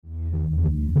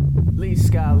Lee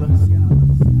Scholar.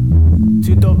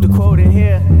 Too dope to quote in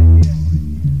here.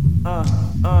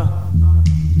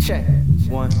 Check.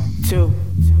 1, 2.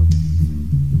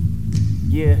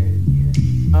 Yeah.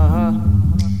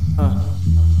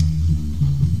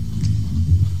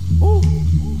 Ooh.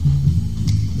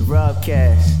 The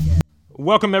Robcast.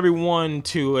 Welcome everyone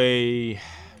to a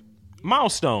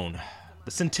milestone, the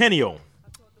centennial,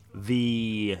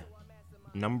 the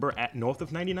number at north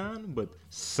of 99, but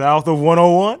south of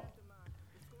 101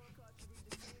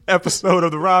 episode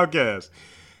of the Robcast.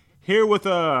 Here with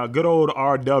good old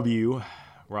RW,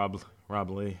 Rob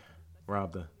Lee,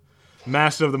 Rob the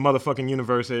master of the motherfucking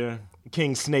universe here,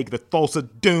 King Snake, the Thulsa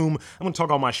Doom. I'm gonna talk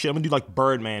all my shit. I'm gonna do like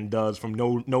Birdman does from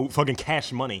no fucking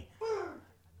Cash Money.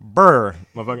 Burr,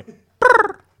 motherfucker.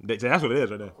 That's what it is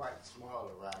right there. Quite smaller,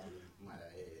 Robbie, might I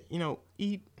add. You know,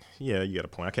 yeah, you got a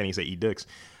point. I can't even say eat dicks.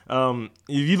 If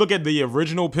you look at the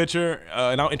original picture,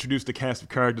 and I'll introduce the cast of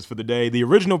characters for the day. The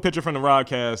original picture from the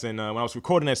Robcast, and when I was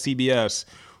recording at CBS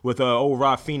with old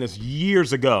Rob Phoenix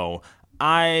years ago,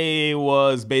 I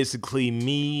was basically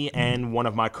me and one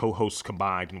of my co-hosts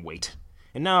combined in weight.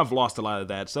 And now I've lost a lot of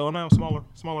that, so I'm now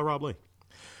smaller Rob Lee.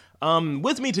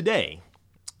 With me today,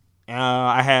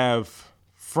 I have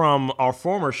from our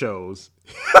former shows.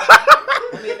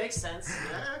 I mean, it makes sense.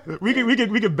 Yeah. We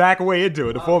could back way into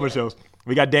it. The former shows.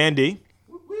 We got Dan D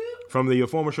from the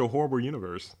former show Horrible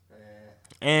Universe,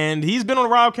 and he's been on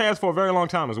the Robcast for a very long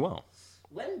time as well.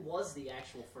 When was the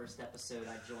actual first episode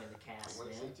I joined the cast? What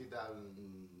is Man? it, 2000?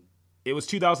 It was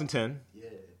 2010.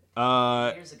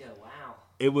 Yeah. Years ago. Wow.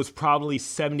 It was probably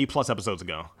 70 plus episodes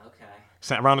ago.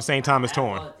 Okay. Around the same time as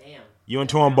Torn. Oh, damn. You and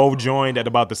Torn both joined at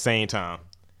about the same time.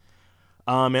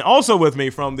 And also with me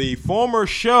from the former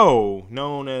show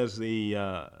known as the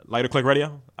Lighter Click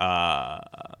Radio,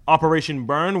 Operation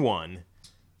Burn 1,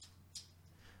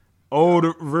 old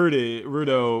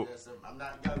Rudo. Yes, I'm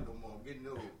not young no more. I'm getting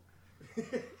old.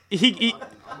 He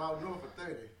I'm out north for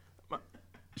 30.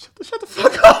 shut the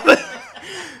fuck up.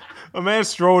 A man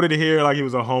strolled in here like he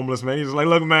was a homeless man. He was like,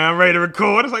 look, man, I'm ready to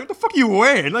record. It's like, what the fuck are you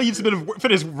wearing? Like, you just been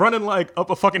finished running like up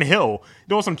a fucking hill,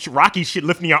 doing some Rocky shit,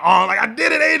 lifting your arm. Like, I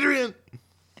did it, Adrian.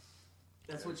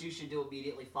 That's what you should do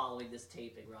immediately following this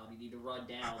taping, Rob. You need to run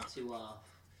down to,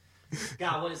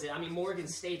 God, what is it? I mean, Morgan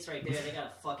State's right there. They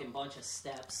got a fucking bunch of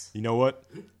steps. You know what?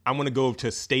 I'm going to go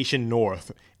to Station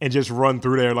North and just run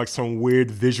through there like some weird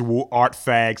visual art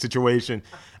fag situation.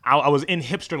 I was in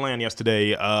Hipsterland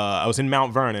yesterday. I was in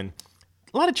Mount Vernon.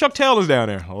 A lot of Chuck Taylors down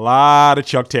there. A lot of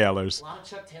Chuck Taylors. A lot of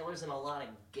Chuck Taylors and a lot of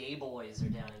gay boys are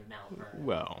down in Mount Vernon.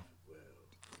 Well.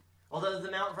 Although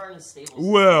the Mount Vernon Stables...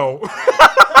 Well.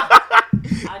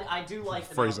 I do like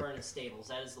the Mount Vernon Stables.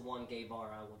 That is the one gay bar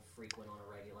I would frequent on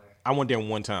a regular. I went there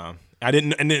one time. I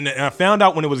didn't, and then I found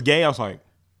out when it was gay. I was like,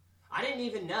 I didn't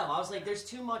even know. I was like, there's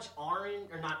too much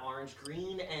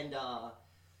green and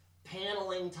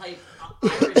paneling type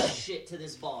Irish shit to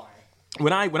this bar.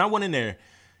 When I went in there,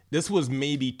 this was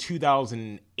maybe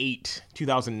 2008,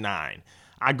 2009.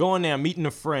 I go in there, I'm meeting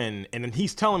a friend, and then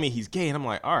he's telling me he's gay, and I'm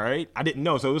like, all right. I didn't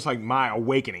know, so it was like my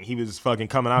awakening. He was fucking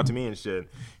coming out to me and shit.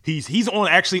 He's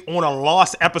actually on a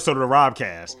lost episode of the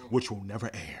Robcast, which will never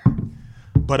air.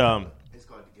 But It's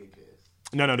called the Gay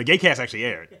Cast. no, the gay cast actually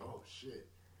aired. Oh shit.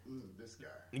 This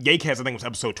guy. Gay cast, I think, was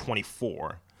episode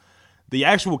 24. The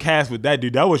actual cast with that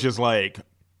dude, that was just like,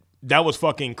 that was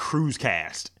fucking cruise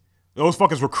cast. Those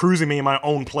fuckers were cruising me in my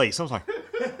own place. I was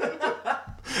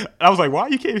like, why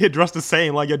you can't get dressed the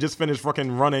same like you just finished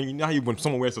fucking running? You know how when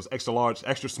someone wears those extra large,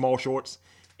 extra small shorts,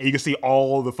 and you can see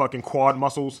all the fucking quad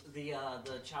muscles? The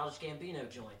Childish Gambino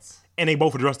joints. And they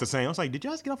both were dressed the same. I was like, did you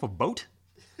guys get off a boat?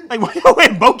 Like, why are you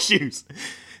wearing boat shoes?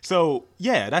 So,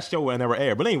 yeah, that show will never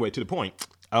air. But anyway, to the point.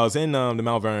 I was in the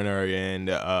Mount Vernon area, and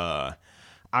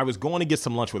I was going to get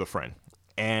some lunch with a friend.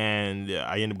 And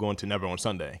I ended up going to Never on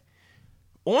Sunday.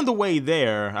 On the way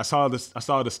there, I saw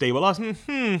the stable. I was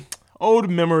old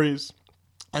memories.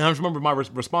 And I just remember my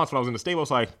response when I was in the stable. I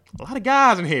was like, a lot of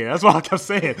guys in here. That's what I kept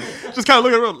saying. Just kind of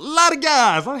looking around. A lot of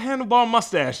guys. A lot of handlebar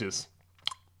mustaches.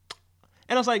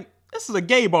 And I was like, this is a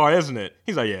gay bar, isn't it?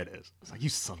 He's like, yeah, it is. I was like, you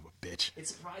son of a bitch. It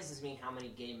surprises me how many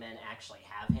gay men actually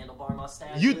have handlebar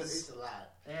mustaches. It's a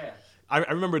lot. Yeah. I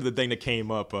remember the thing that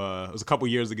came up, it was a couple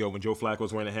years ago when Joe Flacco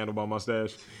was wearing a handlebar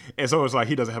mustache. And so it was like,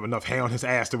 he doesn't have enough hair on his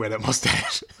ass to wear that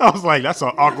mustache. I was like, that's so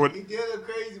awkward. He did look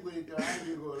crazy with it, though. I ain't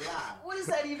even gonna lie. What does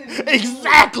that even mean?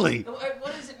 Exactly.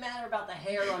 What does it matter about the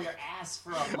hair on your ass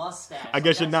for a mustache? I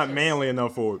guess you're That's not just- manly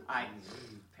enough for it.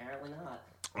 Apparently not.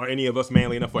 Are any of us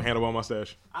manly enough for a handlebar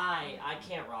mustache? I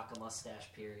can't rock a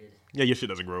mustache, period. Yeah, your shit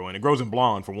doesn't grow in. It grows in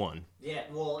blonde, for one. Yeah,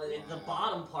 well, the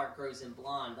bottom part grows in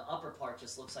blonde. The upper part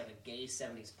just looks like a gay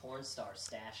 70s porn star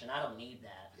stash, and I don't need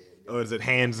that. Oh, is it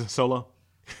hands solo?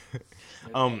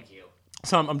 No, thank you.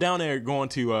 So I'm down there going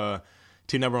to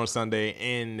Never on Sunday,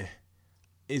 and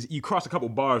you cross a couple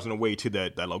bars on the way to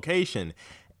that location,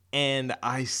 and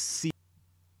I see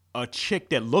a chick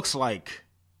that looks like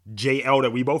JL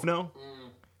that we both know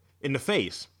in the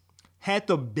face. Had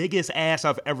the biggest ass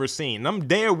I've ever seen. And I'm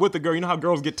there with the girl. You know how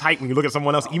girls get tight when you look at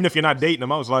someone else, even if you're not dating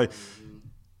them. I was like,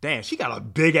 damn, she got a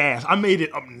big ass. I made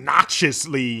it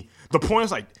obnoxiously. The point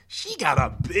is like, she got a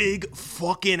big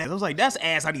fucking ass. I was like, that's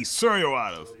ass I eat cereal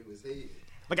out of.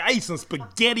 Like, I eat some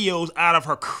SpaghettiOs out of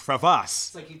her crevasse.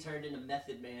 It's like you turned into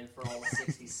Method Man for all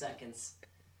 60 seconds.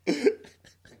 The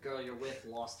girl you're with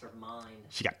lost her mind.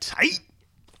 She got tight?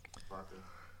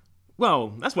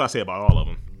 Well, that's what I say about all of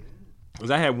them. Because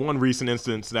I had one recent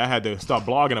instance that I had to start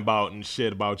blogging about and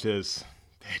shit about just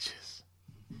bitches.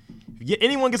 If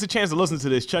anyone gets a chance to listen to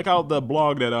this, check out the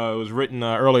blog that was written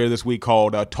earlier this week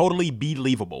called Totally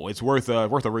Believable. It's worth a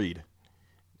read.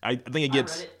 I think it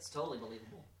gets... I read it. It's totally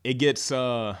believable. It gets...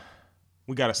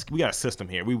 we got a system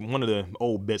here. One of the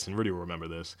old bits, and Rudy will remember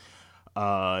this.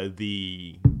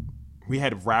 We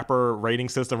had rapper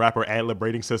ad-lib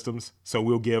rating systems. So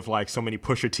we'll give like so many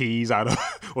Pusha T's out of,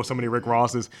 or so many Rick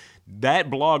Rosses. That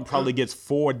blog probably gets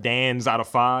 4 Dans out of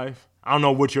 5. I don't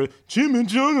know what your Jimmy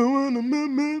John.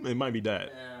 It might be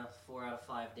that. 4 out of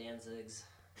 5 Danzigs.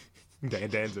 Dan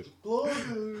Danzig.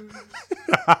 Bloggers,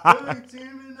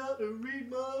 telling me not to read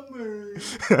my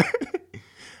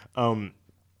mail.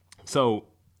 So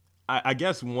I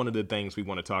guess one of the things we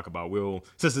want to talk about,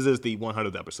 since this is the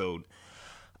 100th episode,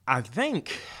 I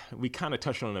think we kind of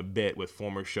touched on it a bit with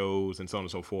former shows and so on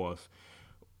and so forth.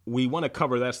 We want to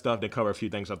cover that stuff, then cover a few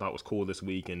things I thought was cool this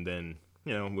week, and then,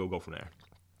 we'll go from there.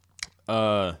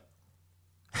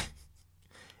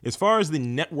 As far as the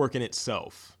network in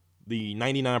itself, the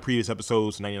 99 previous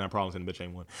episodes, 99 Problems in the Bitch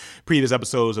Ain't One, previous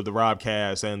episodes of the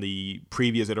Robcast and the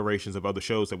previous iterations of other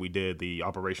shows that we did, the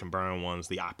Operation Burn ones,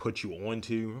 the I Put You On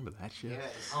To, remember that shit?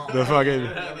 Yes. The fucking,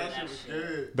 That shit was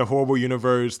good. the Horrible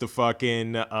Universe, the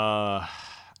fucking, I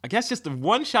guess just the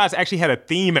One Shots actually had a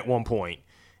theme at one point.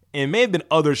 And it may have been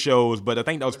other shows, but I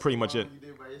think that was pretty much it. You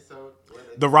did by yourself?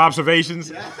 The Robservations.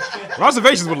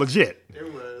 Robservations were legit.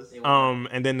 It was.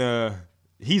 And then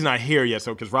he's not here yet,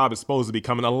 so because Rob is supposed to be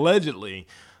coming. Allegedly,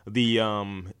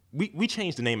 we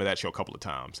changed the name of that show a couple of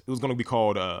times. It was going to be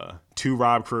called Two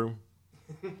Rob Crew.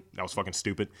 That was fucking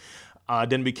stupid.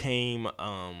 Then became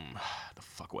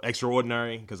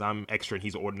Extraordinary, because I'm extra and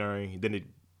he's ordinary. Then it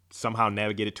somehow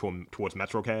navigated towards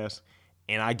Metrocast,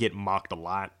 and I get mocked a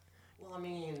lot. Well, I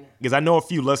mean... Because I know a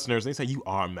few listeners, they say, you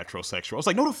are metrosexual. I was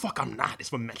like, no, the fuck I'm not. It's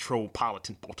from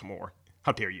Metropolitan Baltimore.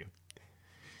 How dare you?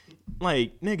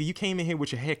 Like, nigga, you came in here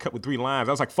with your hair cut with 3 lines.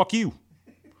 I was like, fuck you.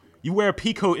 You wear a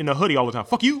pea coat and a hoodie all the time.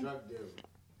 Fuck you. Drug dealer.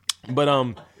 But,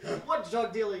 What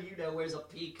drug dealer wears a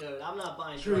pea coat? I'm not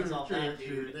buying drugs off that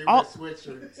dude. They Oh. wear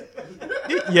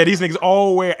sweatshirts. yeah, these niggas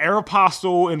all wear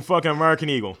Aeropostale and fucking American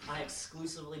Eagle. I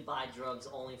exclusively buy drugs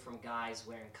only from guys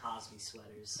wearing Cosby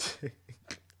sweaters.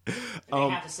 And they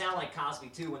have to sound like Cosby,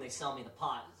 too, when they sell me the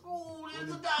pot. Oh, there's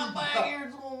a dime bag here.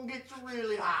 It's going to get you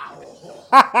really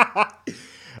high.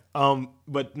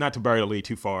 But not to bury the lead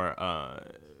too far,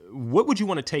 what would you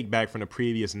want to take back from the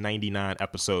previous 99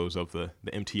 episodes of the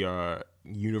MTR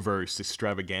Universe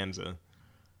extravaganza?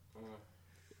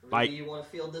 Like, you want to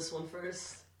field this one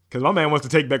first? Because my man wants to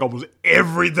take back almost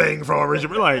everything from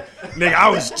original. Like, nigga, I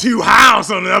was too high on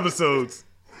some of the episodes.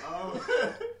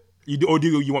 Do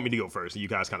you want me to go first? And you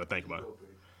guys kind of think about it.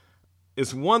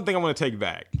 It's one thing I want to take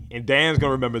back, and Dan's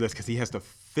gonna remember this because he has the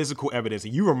physical evidence.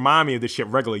 And you remind me of this shit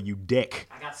regularly, you dick.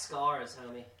 I got scars,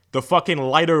 homie. The fucking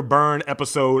lighter burn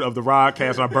episode of the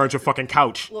Rodcast when I burned your fucking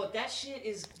couch. Look, that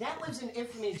lives in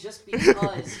infamy just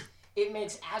because it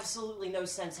makes absolutely no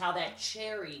sense how that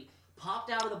cherry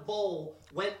popped out of the bowl,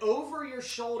 went over your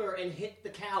shoulder, and hit the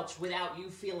couch without you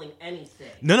feeling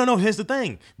anything. No. Here's the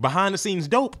thing. Behind the scenes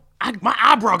dope. My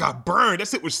eyebrow got burned. That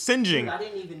shit was singeing. Dude, I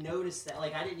didn't even notice that.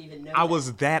 Like, I didn't even know I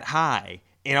was that high.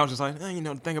 And I was just like,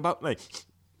 the thing about, like,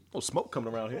 little smoke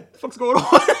coming around here. What the fuck's going on?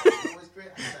 It was great.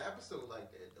 I had an episode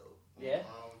like that, though. Yeah?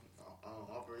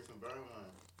 Operation Burn One.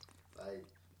 Like,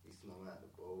 we smoking out the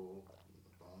bowl.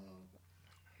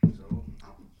 So,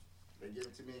 they give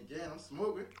it to me again. I'm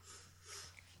smoking.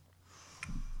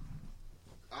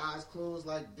 Eyes closed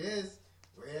like this.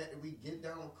 Where we get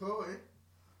down recording.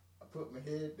 I put my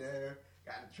head there.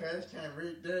 Got the trash can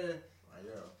right there. Like,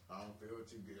 yo, I don't feel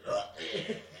too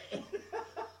good.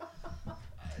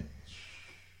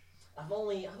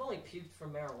 I've only puked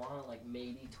from marijuana like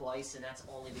maybe twice, and that's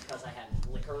only because I had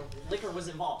liquor. Liquor was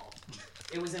involved.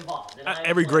 It was involved. And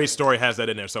Every great story has that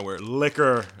in there somewhere.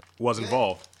 Liquor was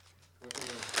involved.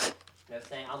 No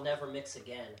thing. I'll never mix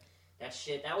again.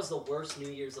 That was the worst New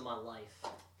Year's of my life.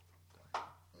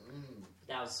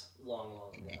 That was long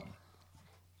ago. I'm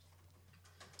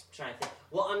trying to think.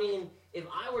 Well, I mean, if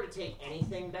I were to take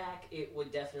anything back, it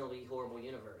would definitely be Horrible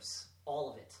Universe.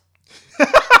 All of it.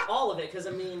 All of it, because,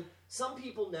 I mean, some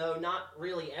people know, not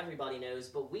really everybody knows,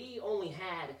 but we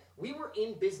were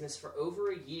in business for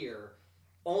over a year,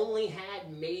 only had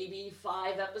maybe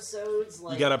 5 episodes.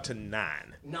 Like, You got up to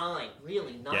 9. 9,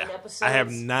 really? 9 episodes? I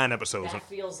have 9 episodes. That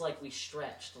feels like we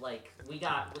stretched. Like, we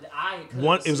got,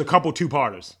 It was a couple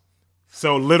 2-parters.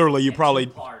 So, literally, you probably...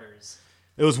 2-parters.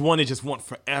 It was one that just went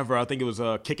forever. I think it was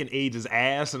Kicking AIDS'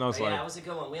 Ass, and I was like... Yeah, that was a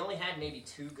good one. We only had maybe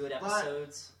 2 good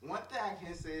episodes. But one thing I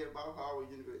can say about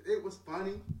Horrible Universe, it was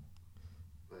funny,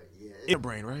 but yeah... Your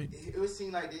brain, right? It would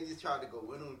seem like they just tried to go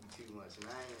in on you too much, and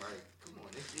I ain't like, come on,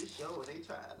 this show, and they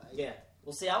tried, like... Yeah.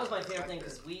 Well, see, that was my favorite thing,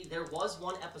 because there was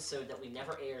one episode that we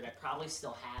never aired, I probably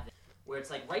still have it, where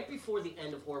it's like right before the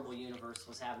end of Horrible Universe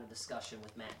was having a discussion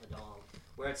with Matt the Dong,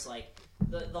 where it's like,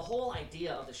 the whole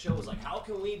idea of the show was like, how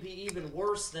can we be even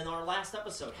worse than our last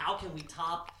episode? How can we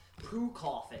top poo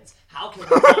coffins? How can we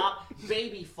top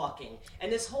baby fucking? And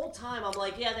this whole time, I'm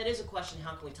like, yeah, that is a question.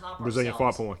 How can we top Brazilian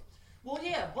ourselves? fart porn. Well,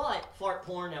 yeah, but fart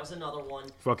porn, that was another one.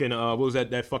 Fucking, what was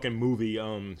that fucking movie,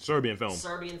 Serbian film?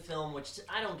 Serbian film, which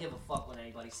I don't give a fuck what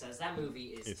anybody says. That movie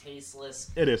is tasteless.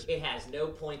 It is. It has no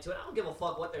point to it. I don't give a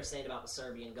fuck what they're saying about the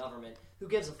Serbian government. Who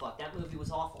gives a fuck? That movie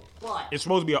was awful. But It's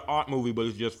supposed to be an art movie, but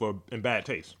it's just in bad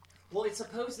taste. well, it's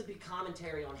supposed to be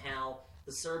commentary on how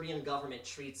the Serbian government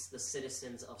treats the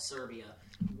citizens of Serbia,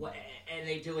 and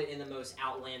they do it in the most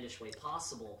outlandish way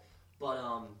possible.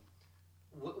 But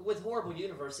with Horrible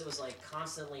Universe, it was like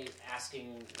constantly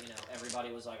asking,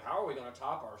 everybody was like, how are we going to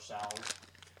top ourselves?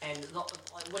 And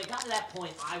when it got to that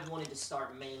point, I wanted to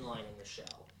start mainlining the show.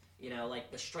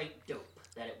 Like the straight dope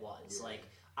that it was. Yeah. Like,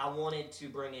 I wanted to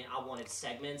bring in, I wanted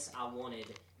segments, I wanted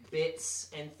bits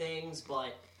and things,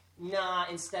 but nah,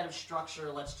 instead of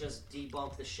structure, let's just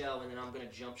debunk the show, and then I'm going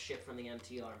to jump shit from the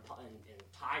MTR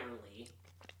entirely.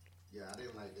 Yeah, I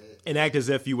didn't like that. And act as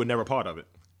if you were never part of it.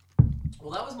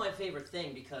 Well, that was my favorite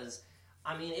thing because,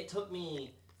 I mean, it took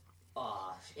me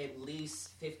at least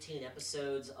 15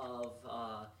 episodes of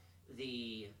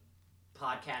the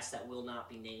podcast that will not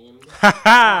be named.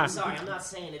 I'm sorry, I'm not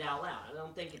saying it out loud. I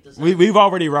don't think it deserves. We've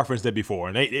already referenced it before,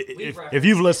 and if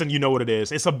you've listened, you know what it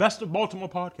is. It's a Best of Baltimore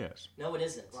podcast. No, it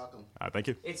isn't. Welcome. Thank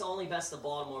you. It's only Best of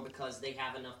Baltimore because they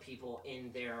have enough people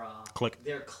in their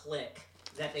clique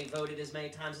that they voted as many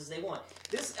times as they want.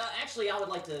 This actually, I would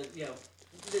like to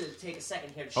to take a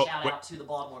second here to shout out to the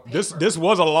Baltimore paper. This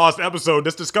was a lost episode.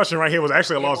 This discussion right here was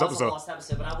actually a lost episode. It was a lost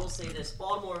episode, but I will say this: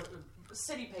 Baltimore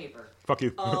City paper. Fuck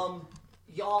you.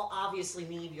 Y'all obviously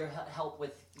need your help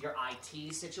with your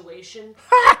IT situation.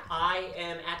 I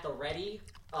am at the ready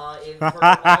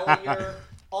for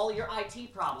all your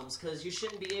IT problems, because you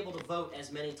shouldn't be able to vote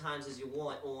as many times as you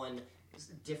want on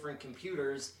different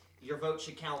computers. Your vote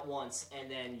should count once,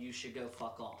 and then you should go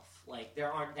fuck off. Like,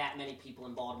 there aren't that many people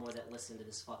in Baltimore that listen to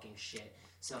this fucking shit.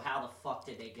 So how the fuck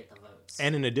did they get the votes?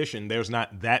 And in addition, there's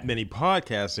not that many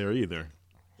podcasts there either.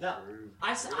 No.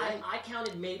 I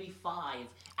counted maybe 5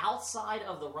 outside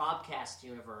of the Robcast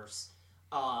universe.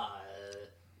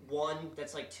 One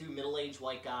that's like 2 middle-aged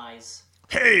white guys.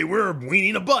 Hey, we're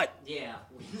weaning a butt. Yeah.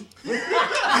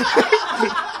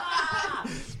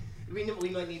 We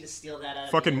might need to steal that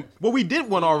out. Fucking. Well, we did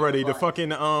one already. The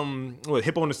fucking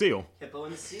Hippo and the Seal. Hippo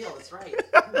and the Seal. That's right.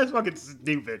 That's fucking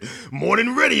stupid.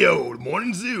 Morning radio,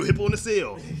 morning zoo, Hippo and the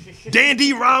Seal. Dan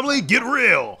D. Robley, get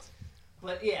real.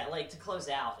 But yeah, like to close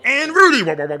out. And Rudy.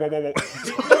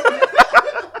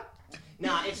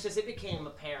 Nah, it's just it became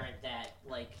apparent that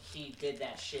like he did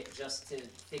that shit just to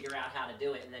figure out how to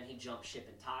do it, and then he jumped ship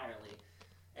entirely.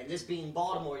 And this being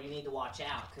Baltimore, you need to watch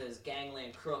out, because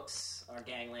gangland crooks are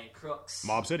gangland crooks.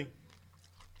 Mob City.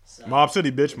 So, Mob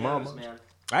City, bitch. Mob. Mom. Man.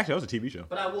 Actually, that was a TV show.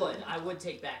 But I would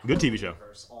take back good TV show.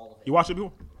 All of it. You watched it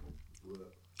before?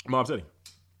 What? Mob City.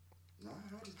 No,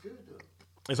 it's good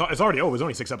though. It's already over. It's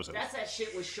only 6 episodes. That's that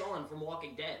shit with Sean from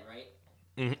Walking Dead, right?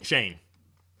 Mm-hmm. Shane.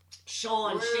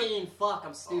 Shane. Fuck,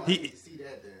 I'm stupid. I didn't see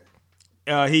that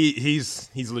there.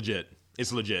 He's legit.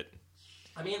 It's legit.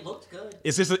 I mean, it looked good.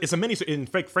 It's a mini. In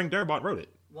fact, Frank Darabont wrote it.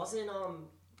 Wasn't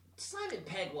Simon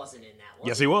Pegg wasn't in that one?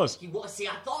 Yes, he was. He was. See,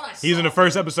 I thought I saw. He's in the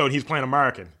first episode. He's playing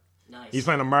American. Nice. He's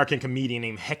playing an American comedian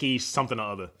named Hecky something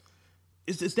or other.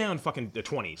 It's down fucking the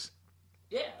 20s.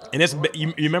 Yeah. And it's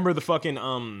you remember the fucking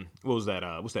what was that?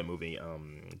 What's that movie?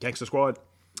 Gangster Squad.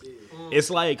 It's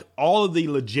like all of the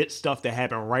legit stuff that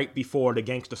happened right before the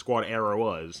Gangster Squad era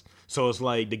was. So it's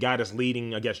like the guy that's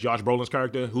leading, I guess, Josh Brolin's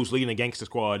character, who's leading the Gangster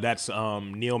Squad. That's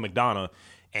Neil McDonough,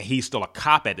 and he's still a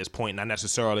cop at this point, not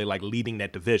necessarily like leading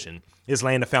that division. It's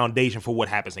laying the foundation for what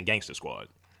happens in Gangster Squad.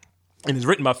 And it's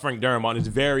written by Frank Darabont. It's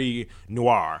very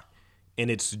noir,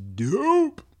 and it's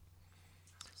dope.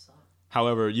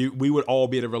 However, we would all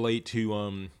be able to relate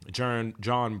to John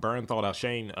Bernthal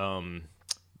Shane,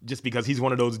 just because he's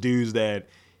one of those dudes that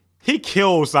he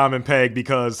kills Simon Pegg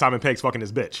because Simon Pegg's fucking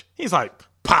his bitch. He's like,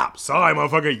 Pop, sorry,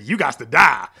 motherfucker, you got to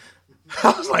die.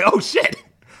 I was like, oh shit.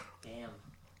 Damn.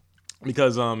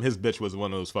 Because his bitch was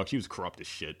one of those fucks. She was corrupt as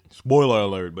shit. Spoiler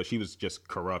alert, but she was just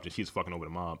corrupt and she was fucking over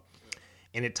the mob.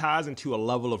 And it ties into a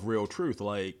level of real truth.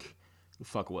 Like, the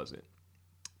fuck was it?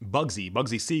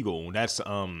 Bugsy Siegel. That's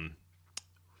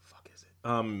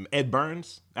Ed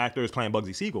Burns, actor, is playing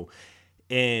Bugsy Siegel.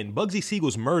 And Bugsy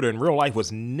Siegel's murder in real life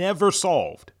was never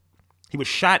solved. He was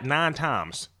shot 9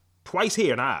 times, twice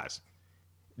here in the eyes.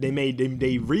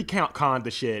 They recount conned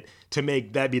the shit to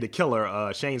make that be the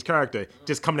killer, Shane's character,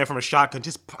 just coming in from a shotgun,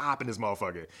 just popping this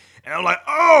motherfucker. And I'm like,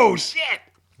 oh shit!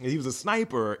 And he was a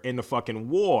sniper in the fucking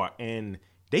war, and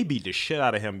they beat the shit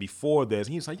out of him before this.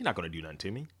 And he was like, you're not gonna do nothing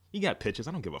to me. You got pictures,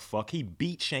 I don't give a fuck. He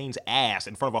beat Shane's ass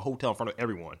in front of a hotel, in front of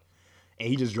everyone. And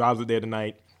he just drives it there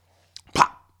tonight.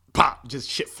 Pop, pop, just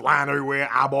shit flying everywhere.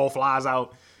 Eyeball flies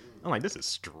out. I'm like, this is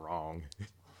strong.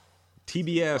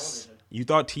 TBS, you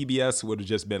thought TBS would have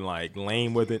just been like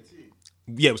lame with it?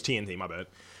 Yeah, it was TNT, my bad.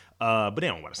 But they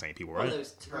don't want the same people, right? One of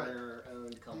those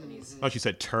Turner-owned companies. Oh, she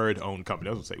said turd-owned company.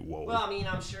 I was going to say, whoa. Well, I mean,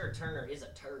 I'm sure Turner is a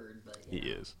turd, but... He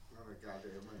is.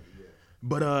 Goddamn money, yeah.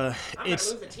 But I'm it's...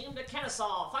 going to move the team to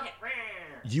Kennesaw. Fuck it.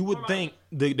 You would think,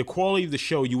 the quality of the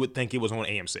show, you would think it was on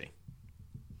AMC.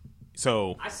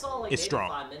 So I saw like it's maybe strong.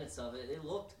 5 minutes of it. It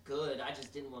looked good. I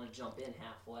just didn't want to jump in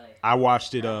halfway. I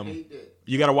watched it.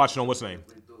 You gotta watch it on what's the name?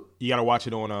 You gotta watch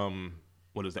it on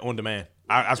what is that? On demand.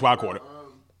 That's why I caught it.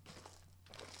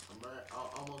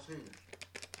 Almost seen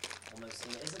it. Almost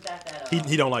seen it. Isn't that?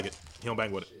 He don't like it. He don't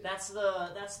bang with it. That's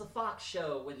the Fox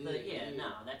show with the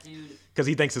that dude. Because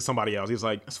he thinks it's somebody else. He's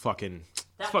like, it's fucking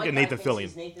Nathan Fillion.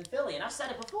 He's Nathan Fillion. I've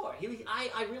said it before.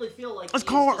 I really feel like it's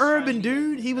called Urban,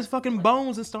 dude. He was fucking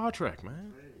Bones in Star Trek,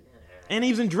 man. And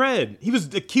he was in Dredd. He was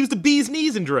the bee's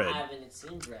knees in Dredd. I haven't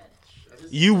seen Dredd.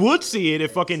 You would see it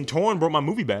if fucking Torn brought my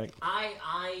movie back.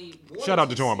 I shout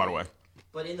out to Torn, by the way.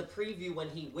 But in the preview, when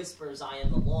he whispers, "I am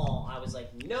the law," I was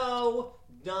like, no.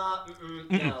 No,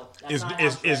 that's not how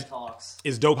Dredd talks.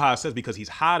 It's dope how it says because he's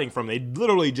hiding from. They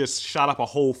literally just shot up a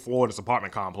whole floor of this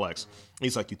apartment complex. Mm-hmm.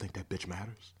 He's like, "You think that bitch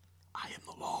matters? I am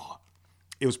the law."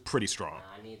 It was pretty strong.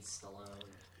 I need Stallone.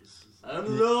 I'm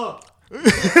the law.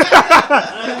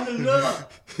 I'm the law.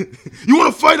 You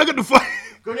want to fight? I got to fight.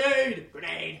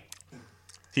 Grenade.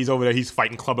 He's over there. He's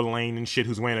fighting Clubber Lane and shit.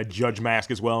 Who's wearing a judge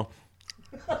mask as well.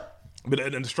 But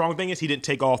the strong thing is he didn't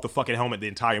take off the fucking helmet the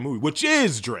entire movie, which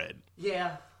is Dredd.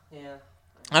 Yeah.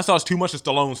 I saw too much of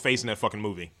Stallone's face in that fucking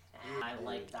movie. I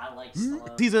like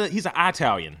Stallone. He's an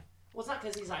Italian. Well, it's not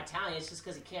because he's Italian. It's just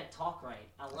because he can't talk right.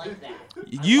 I like that.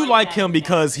 You like him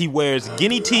because he wears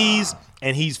guinea teas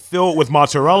and he's filled with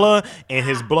mozzarella and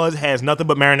his blood has nothing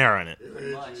but marinara in it.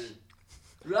 Pretty much.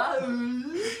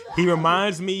 He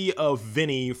reminds me of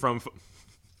Vinny from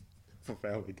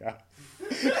Family Guy.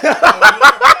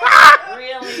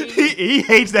 Really? He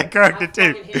hates that character too.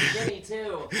 I fucking hate Vinny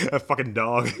too. That fucking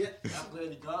dog. Yeah, I'm glad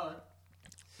he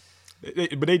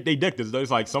died. But they dicked us. It's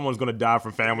like someone's gonna die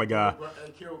from Family Guy.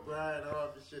 Killed Brian, all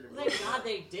this shit. Thank God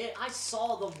they did. I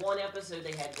saw the one episode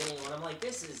they had Vinny on. I'm like,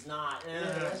 this is not.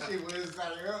 That shit was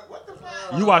like, what the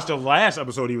fuck? You watched the last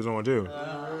episode he was on too.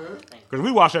 Because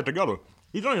we watched that together.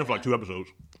 He's only in for like 2 episodes.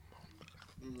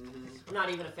 I'm not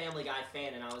even a Family Guy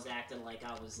fan, and I was acting like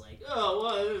I was like, oh,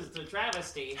 well, this is a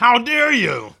travesty. How dare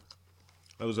you?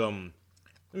 I was I've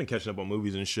been catching up on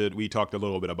movies and shit. We talked a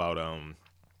little bit about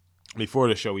before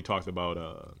the show we talked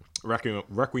about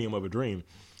Requiem of a Dream.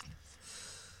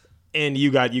 And you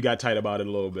got tight about it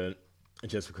a little bit,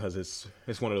 just because it's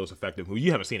one of those effective movies.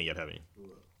 You haven't seen it yet, have you?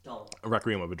 Don't.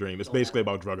 Requiem of a Dream. It's basically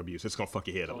about drug abuse. It's gonna fuck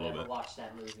your head up a little bit. Watch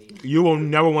that movie. You will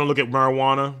never want to look at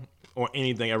marijuana or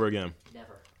anything ever again. Never.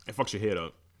 It fucks your head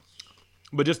up.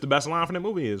 But just the best line from that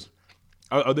movie is,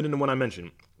 other than the one I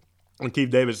mentioned, when Keith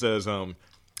David says, "I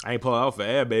ain't pulling out for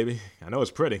air, baby. I know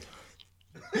it's pretty."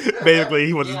 Basically,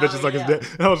 he wants his bitches like his dick.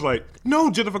 And I was like,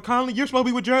 "No, Jennifer Connelly, you're supposed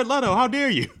to be with Jared Leto. How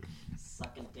dare you?"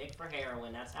 Sucking dick for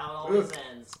heroin. That's how it always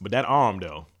ends. But that arm,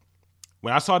 though,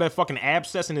 when I saw that fucking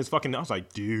abscess in his fucking, I was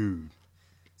like, dude.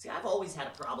 See, I've always had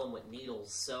a problem with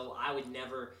needles, so I would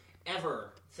never,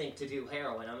 ever think to do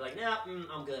heroin. I'm like, nah,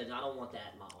 I'm good. I don't want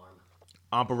that in my arm.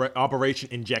 Operation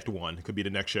Inject One could be the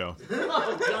next show.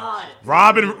 Oh, God.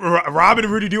 Rob and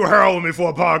Rudy do heroin before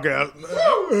a podcast.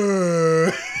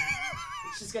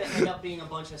 It's just going to end up being a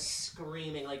bunch of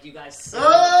screaming like you guys said.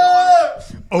 I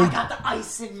got the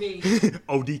ice in me.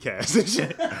 OD cast and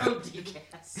shit. OD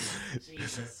cast.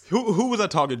 Jesus. Who was I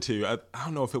talking to? I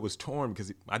don't know if it was Torm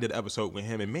because I did an episode with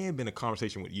him. It may have been a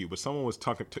conversation with you, but someone was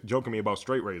joking me about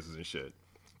straight razors and shit.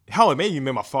 Hell, it may even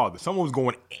been my father. Someone was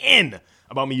going in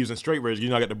about me using straight razors. You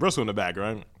know, I got the bristle in the back,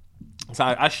 right? So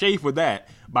I shaved with that,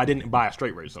 but I didn't buy a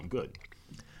straight razor, so I'm good.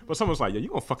 But someone's like, yo, you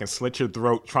gonna fucking slit your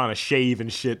throat trying to shave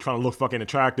and shit, trying to look fucking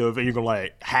attractive, and you're gonna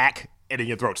like hack and then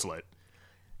your throat slit.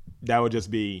 That would just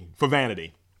be for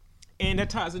vanity. And that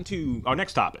ties into our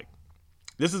next topic.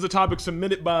 This is a topic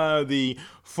submitted by the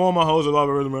former host of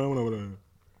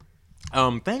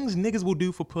things niggas will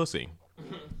do for pussy.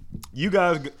 You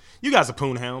guys are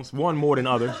poon hounds, one more than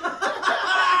others.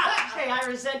 Hey, I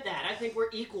resent that. I think we're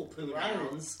equal poon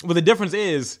hounds. Well, the difference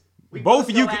is We both both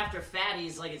of you go after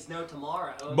fatties like it's no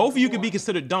tomorrow. both of you could be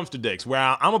considered dumpster dicks.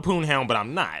 Where I'm a poon hound, but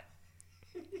I'm not.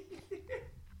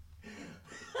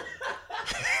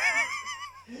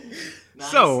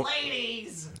 Nice So-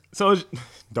 ladies. So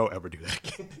don't ever do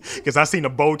that, because I seen the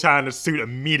bow tie in the suit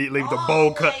immediately with the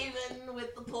bow cut. Waving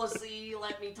with the pussy.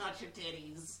 Let me touch your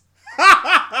titties.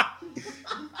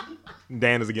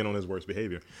 Dan is again on his worst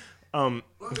behavior.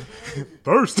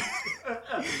 Thirst.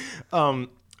 But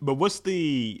what's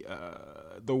the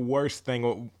worst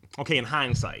thing? Okay, in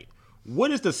hindsight,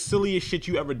 what is the silliest shit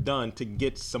you ever done to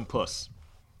get some puss?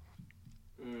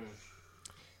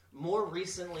 More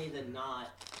recently than not,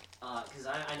 because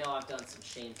I know I've done some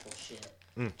shameful shit.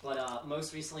 But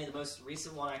most recently, the most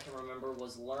recent one I can remember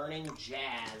was learning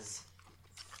jazz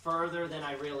further than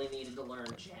I really needed to learn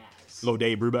jazz. Little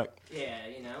Dave Brubeck. Yeah,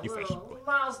 you know, You little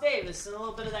Miles Davis and a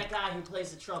little bit of that guy who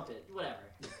plays the trumpet, whatever.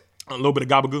 A little bit of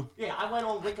gabagoo. Yeah, I went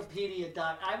on Wikipedia,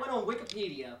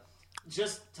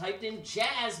 just typed in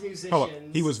jazz musicians. Hold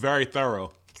on. He was very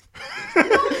thorough.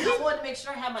 I wanted to make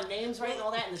sure I had my names right and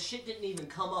all that, and the shit didn't even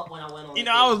come up when I went on. You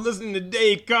know, I was listening to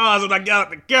Dave Cars when I got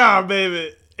out the car,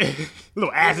 baby.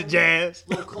 Little acid jazz.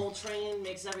 Little Coltrane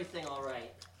makes everything all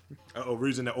right. Uh-oh,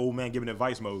 reason the old man giving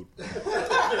advice mode.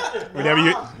 Whenever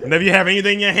you have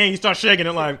anything in your hand, you start shaking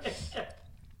it like,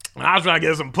 I was trying to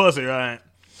get some pussy, right?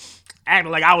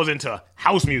 Acting like I was into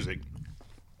house music.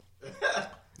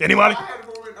 Anybody? I had a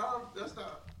moment just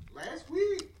last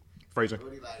week. Fraser.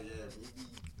 Really like, yeah,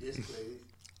 we this place.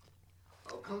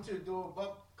 Oh, come to the door,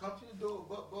 butt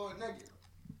boy naked.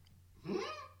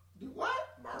 Do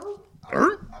what, bro?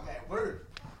 I'm at work.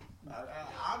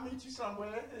 I'll meet you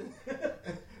somewhere.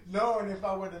 Knowing if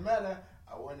I wouldn't have met her,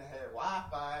 I wouldn't have had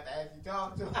Wi-Fi to actually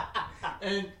talk to her.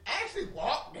 And actually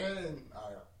walked in,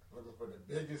 looking for the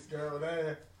biggest girl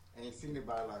there. Ain't seen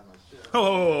anybody like my shit.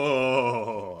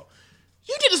 Oh,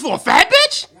 you did this for a fat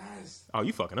bitch? Yes. Oh,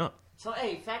 you fucking up. So,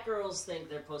 hey, fat girls think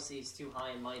their pussy is too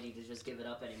high and mighty to just give it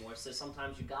up anymore, so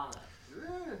sometimes you gotta.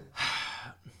 Yeah.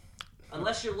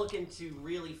 Unless you're looking to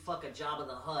really fuck a Jabba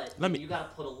the Hutt, you gotta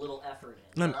put a little effort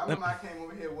in. I remember I came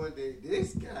over here one day,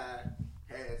 this guy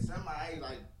had somebody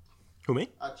like Who, me?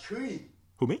 a tree.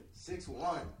 Who, me?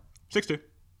 6'1". 6'2".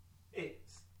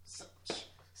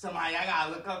 Somebody I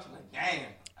gotta look up to like, damn,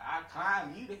 I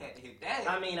climbed, you had to hit that.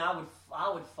 I mean, I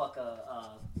would fuck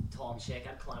a tall chick.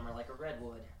 I'd climb her like a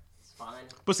redwood. It's fine.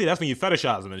 But see, that's when you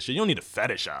fetishize them and shit. You don't need to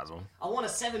fetishize them. I want a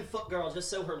 7-foot girl just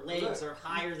so her legs are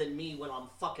higher than me when I'm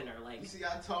fucking her. Like, You see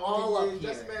how tall all he up is?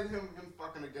 Just here. imagine him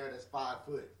fucking a girl that's 5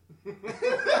 foot.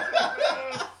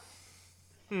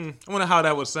 I wonder how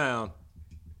that would sound.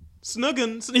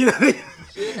 Snuggin.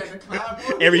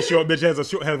 Climb Every short bitch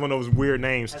has one of those weird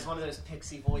names. has one of those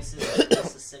pixie voices like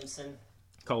Mrs. Simpson.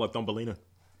 Call her Thumbelina.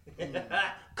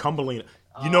 Cumbelina.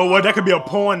 You know what? That could be a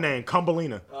porn name.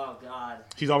 Cumbelina. Oh, God.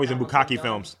 She's always in That was Bukkake done.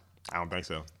 films. I don't think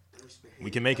so.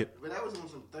 We can make it. But that was on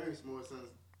some thirst more sense.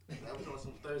 That was on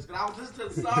some thirst. Cause I was listening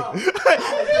to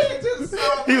the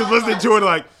song. He was listening to it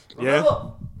like, yeah,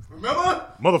 Remember?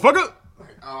 motherfucker.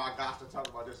 Oh, I got to talk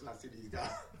about this when I see these guys.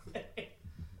 Like,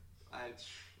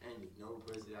 ain't no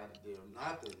pussy out of there,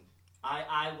 nothing.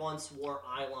 I once wore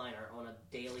eyeliner on a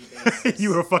daily basis. You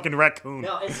were a fucking raccoon.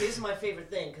 No, it's my favorite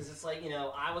thing because it's like, you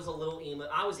know, I was a little emo.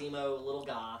 I was emo, a little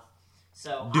goth.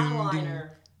 So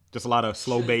eyeliner. Just a lot of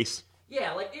slow bass.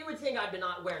 Yeah, like you would think I'd been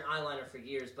not wearing eyeliner for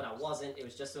years, but I wasn't. It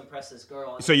was just to impress this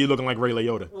girl. So you're looking like Ray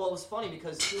Liotta. Well, it was funny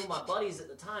because two of my buddies at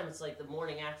the time, it's like the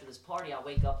morning after this party, I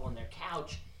wake up on their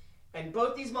couch, and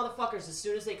both these motherfuckers, as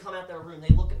soon as they come out their room, they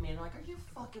look at me and they're like, "Are you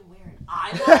fucking wearing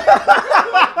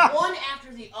eyeliner?"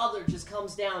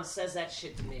 down says that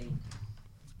shit to me.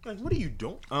 Like, what are you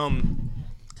doing?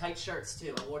 Tight shirts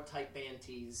too. I wore tight band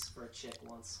tees for a chick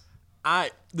once.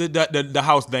 The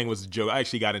house thing was a joke. I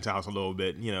actually got into house a little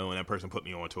bit, and that person put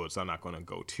me onto it, so I'm not going to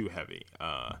go too heavy.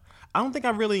 I don't think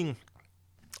I'm one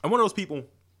of those people.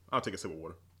 I'll take a sip of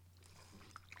water.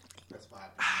 That's fine.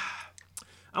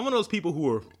 I'm one of those people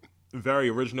who are very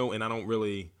original, and I don't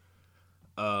really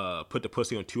put the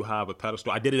pussy on too high of a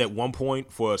pedestal. I did it at one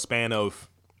point for a span of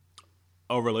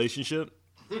a relationship.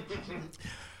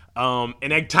 And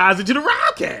that ties into the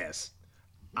Robcast.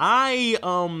 I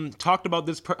talked about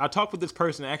this. I talked with this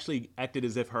person. Actually, acted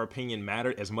as if her opinion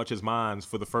mattered as much as mine's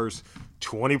for the first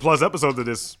 20 plus episodes of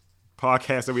this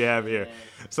podcast that we have here.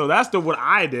 So that's what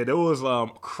I did. It was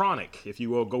chronic, if you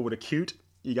will. Go with acute.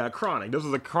 You got chronic. This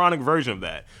was a chronic version of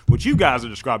that. What you guys are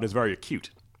describing as very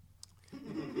acute.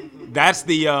 That's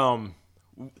the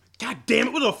God damn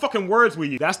it! What the fucking words were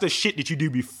you? That's the shit that you do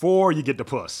before you get the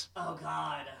puss. Oh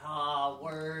God. Oh,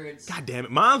 words. God damn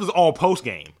it! Mine was all post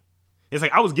game. It's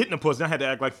like I was getting the puss, and I had to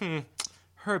act like,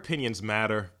 her opinions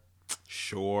matter.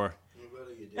 Sure.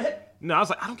 Really, you did. No, I was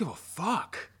like, I don't give a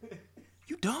fuck.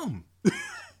 You dumb.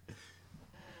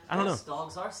 I don't know. Yes,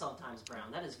 dogs are sometimes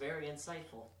brown. That is very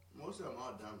insightful. Most of them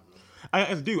are dumb. Bro.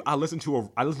 I do. I listened to an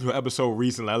episode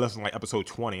recently. I listened to like episode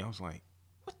 20. I was like,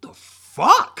 what the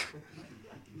fuck?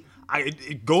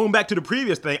 Going back to the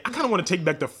previous thing, I kind of want to take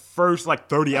back the first like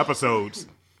 30 episodes.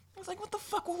 I was like, what the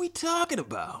fuck were we talking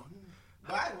about?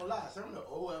 But I ain't gonna lie, some of the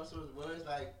old episodes was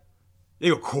like...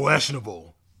 They were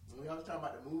questionable. When y'all was talking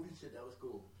about the movie shit, that was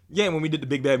cool. Yeah, when we did the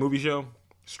Big Bad Movie Show,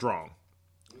 strong.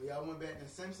 When y'all went back to The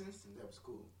Simpsons, that was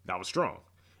cool. That was strong.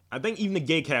 I think even the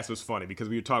gay cast was funny because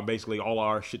we were talking basically all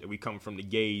our shit that we come from the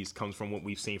gays comes from what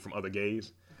we've seen from other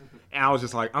gays. And I was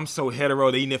just like, I'm so hetero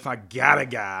that even if I got a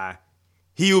guy,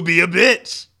 he'll be a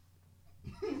bitch.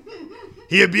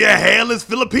 He'll be a hairless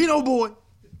Filipino boy.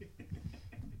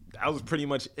 That was pretty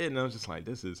much it. And I was just like,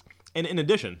 this is... And in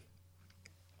addition,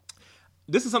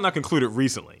 this is something I concluded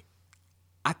recently.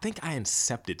 I think I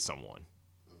incepted someone.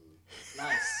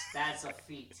 Nice. That's a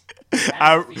feat. That's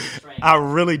a feat of strength. I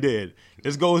really did.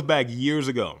 This goes back years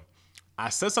ago. I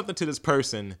said something to this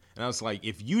person, and I was like,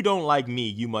 if you don't like me,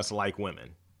 you must like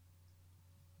women.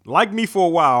 Liked me for a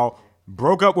while,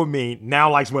 broke up with me,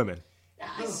 now likes women.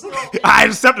 I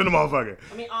accepted the motherfucker.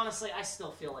 I mean, honestly, I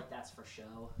still feel like that's for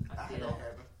show. I feel...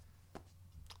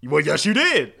 Well, yes, you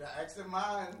did. The ex of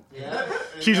mine. Yeah.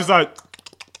 She's just like...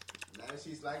 Now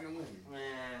she's liking women.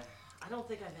 I don't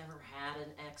think I've ever had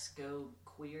an ex go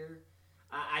queer.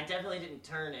 I definitely didn't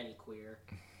turn any queer.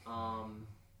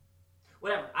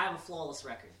 Whatever. I have a flawless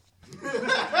record.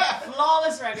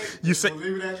 Flawless record. You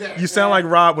You sound like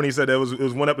Rob when he said it was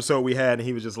one episode we had, and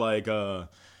he was just like,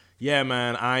 yeah,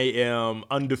 man, I am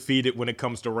undefeated when it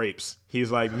comes to rapes. He's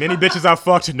like, many bitches I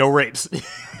fucked, no rapes.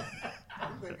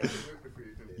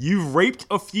 You've raped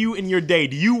a few in your day.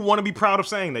 Do you want to be proud of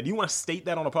saying that? Do you want to state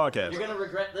that on a podcast? You're going to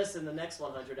regret this in the next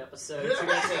 100 episodes. You're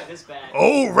going to take this back.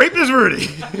 Oh, rape is Rudy.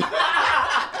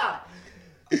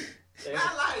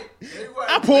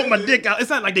 I pulled my dick out. It's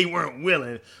not like they weren't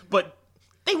willing, but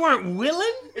they weren't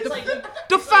willing? It's like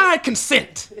define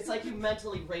consent. It's like you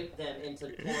mentally raped them into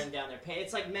pulling down their pants.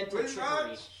 It's like mental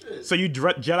trickery. So you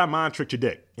Jedi mind tricked your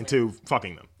dick into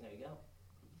fucking them. There you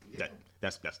go.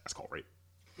 That's called rape.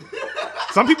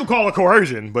 Some people call it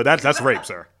coercion, but that's rape,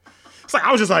 sir. It's like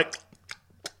I was just like,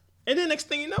 and then next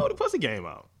thing you know, the pussy came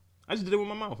out. I just did it with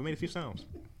my mouth. It made a few sounds.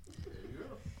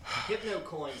 Hypno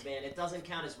coins, man. It doesn't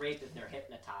count as rape if they're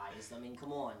hypnotized. I mean,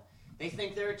 come on. They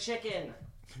think they're a chicken.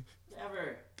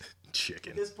 Never.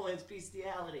 Chicken. At this point, it's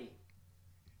bestiality.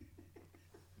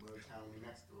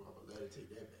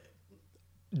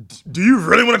 Do you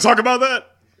really want to talk about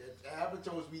that? The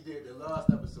episodes we did, the last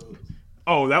episodes.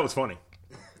 Oh, that was funny.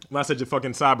 When I said your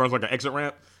fucking sideburns like an exit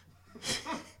ramp,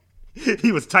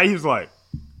 he was tight. He was like,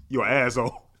 "You're an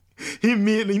asshole." He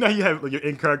immediately, you know, you have like, your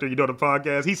in character, you know, the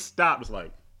podcast. He stopped. Was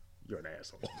like, "You're an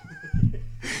asshole."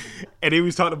 And he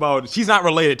was talking about she's not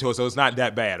related to us, so it's not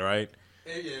that bad, right?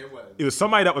 Yeah, it was. It was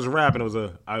somebody that was rapping. It was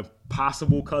a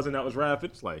possible cousin that was rapping.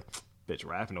 It's like, bitch,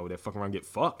 rapping over there, fucking around, get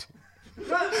fucked. And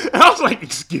I was like,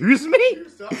 excuse me? She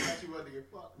was talking like she wanted to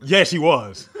get fucked. Yeah, she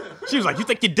was. She was like, you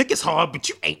think your dick is hard, but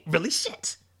you ain't really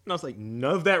shit. And I was like,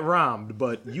 none of that rhymed,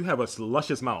 but you have a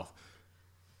luscious mouth.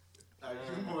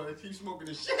 Keep smoking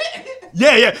this shit.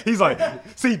 Yeah. He's like,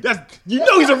 see, that's you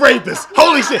know he's a rapist.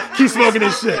 Holy shit, keep smoking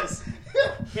this shit.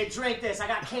 Hey, drink this. I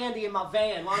got candy in my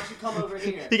van. Why don't you come over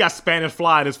here? He got Spanish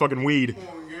fly in his fucking weed. Come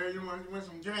on, girl, you want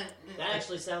some drink? That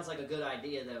actually sounds like a good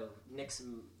idea, though. Mix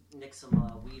some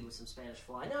weed with some Spanish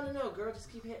fly. No, girl,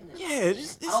 just keep hitting it. Yeah,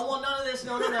 I don't want none of this.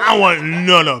 No. I want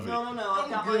none of it. No. I've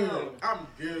got got my own. I'm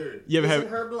good. You ever These have are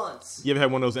her blunts. You ever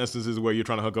had one of those instances where you're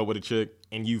trying to hook up with a chick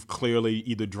and you've clearly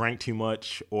either drank too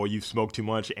much or you've smoked too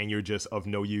much and you're just of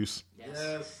no use?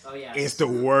 Yes. Oh, yes. It's the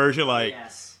worst. You're like,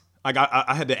 yes. like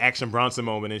I had the Action Bronson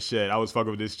moment and shit. I was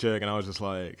fucking with this chick and I was just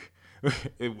like,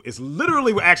 it's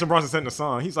literally what Action Bronson said in the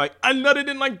song. He's like, I nutted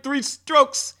in like 3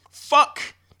 strokes. Fuck.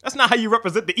 That's not how you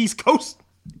represent the East Coast.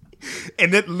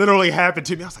 And that literally happened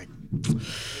to me. I was like,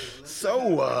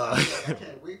 so, I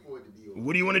can't wait for it to be over.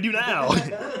 what do you want to do now?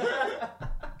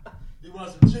 You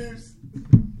want some juice?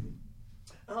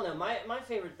 I don't know. My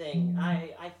favorite thing,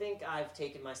 I think I've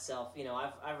taken myself,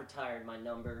 I've retired my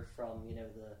number from,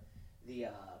 the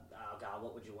oh God,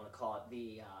 what would you want to call it?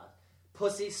 The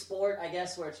pussy sport, I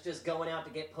guess, where it's just going out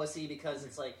to get pussy because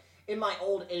it's like, in my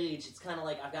old age, it's kind of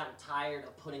like I've gotten tired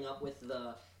of putting up with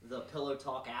the pillow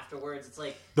talk afterwards. It's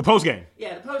like The post game.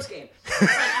 Yeah, the post game. It's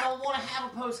like I don't want to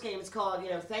have a post game. It's called,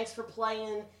 thanks for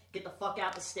playing. Get the fuck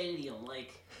out the stadium.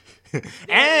 Like,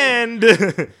 And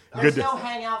there's no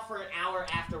hang out for an hour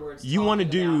afterwards. You want to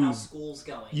talking about do how school's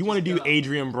going. You want to Just do go.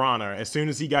 Adrian Bronner. As soon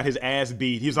as he got his ass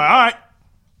beat, he's like, all right,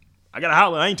 I gotta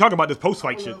holler. I ain't talking about this post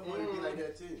fight shit. I want to be like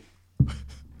that too.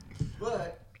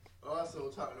 But also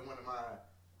talking to one of my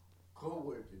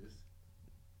co-workers.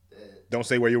 Don't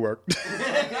say where you work.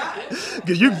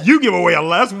 Because you give away a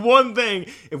lot. That's one thing.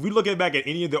 If we look back at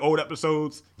any of the old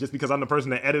episodes, just because I'm the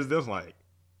person that edits this, like,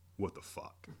 what the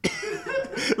fuck?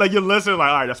 Like, you're listening, like,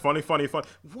 all right, that's funny.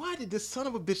 Why did this son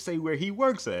of a bitch say where he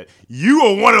works at? You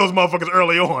are one of those motherfuckers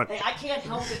early on. Hey, I can't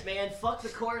help it, man. Fuck the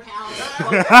courthouse.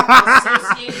 Fuck the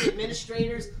associated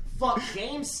administrators. Fuck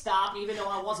GameStop, even though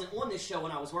I wasn't on this show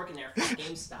when I was working there. Fuck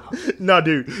GameStop. No,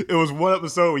 dude. It was one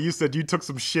episode where you said you took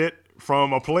some shit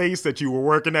from a place that you were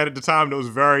working at the time that was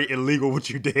very illegal what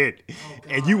you did.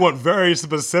 And you went very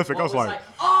specific. I was like,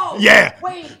 oh, yeah,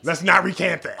 wait. let's not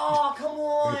recant that. Oh, come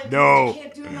on. No. You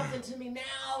can't do nothing to me now.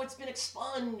 It's been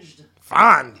expunged.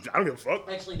 Fine. I don't give a fuck.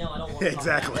 Actually, no, I don't want to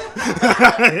Exactly. talk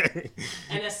about it.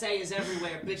 NSA is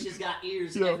everywhere. Bitches got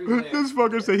ears everywhere. This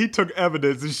fucker said he took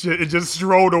evidence and shit and just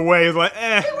strolled away. It's like,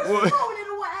 They were throwing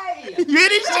it away. You hear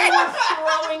this They shit? were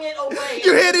throwing it away.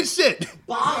 You hear this shit?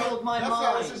 Boggled my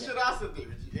mind. That's the shit I said.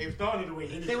 They were throwing it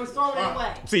away. They were throwing it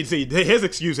away. See, his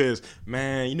excuse is,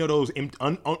 man, you know those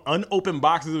unopened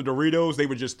boxes of Doritos? They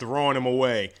were just throwing them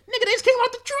away. Nigga, they just came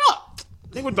out the truck.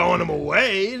 They were throwing them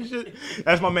away and shit.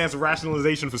 That's my man's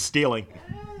rationalization for stealing.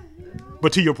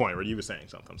 But to your point, Rudy, you were saying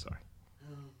something. I'm sorry.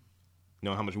 You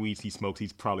know how much weed he smokes?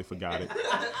 He's probably forgot it.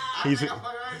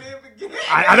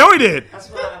 I know he did. That's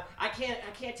why I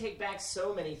can't take back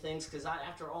so many things because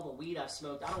after all the weed I've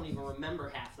smoked, I don't even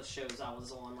remember half the shows I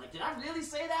was on. Like, did I really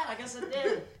say that? I guess I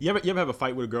did. You ever have a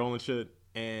fight with a girl and shit,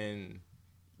 and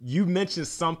you mentioned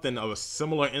something of a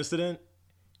similar incident,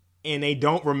 and they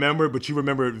don't remember, but you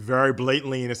remember it very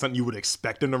blatantly, and it's something you would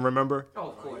expect them to remember? Oh,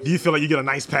 of course. Do you feel like you get a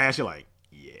nice pass? You're like,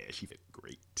 yeah, she fit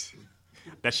great.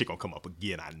 That shit gonna come up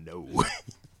again, I know.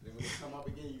 Then when it come up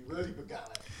again, you really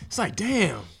forgot. It's like,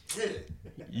 damn.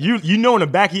 You know in the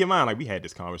back of your mind, like, we had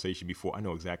this conversation before. I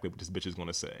know exactly what this bitch is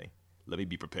gonna say. Let me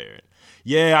be prepared.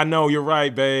 Yeah, I know, you're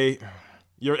right, babe.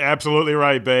 You're absolutely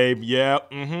right, babe.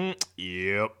 Yep.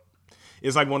 Yep.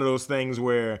 It's like one of those things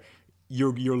where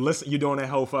you're listening, you're doing that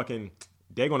whole fucking,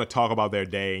 they're gonna talk about their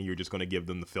day and you're just gonna give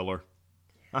them the filler.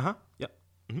 Yep.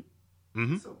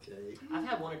 It's okay. I've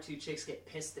had one or two chicks get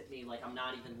pissed at me like I'm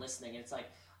not even listening. And it's like,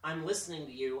 I'm listening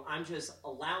to you. I'm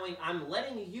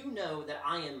letting you know that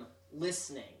I am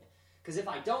listening. Because if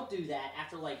I don't do that,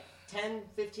 after like 10,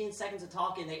 15 seconds of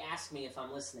talking, they ask me if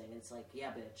I'm listening. And it's like, yeah,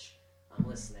 bitch, I'm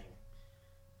listening.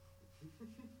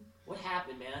 What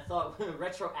happened, man? I thought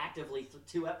retroactively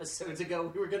 2 episodes ago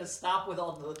we were going to stop with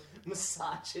all the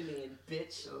misogyny and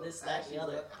bitch and this, that, and the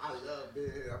other. I love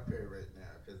being up here right now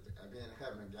because again,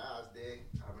 having a guy's day,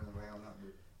 I've been around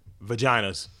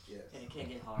Vaginas. Yes. And it can't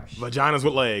get harsh. Vaginas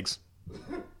with legs.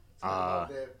 About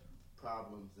their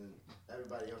problems and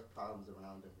everybody else's problems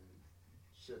around them and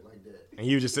shit like that. And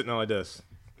you just sitting there like this.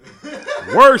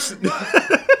 Worse.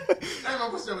 I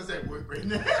wish I was at work right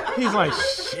now. He's like,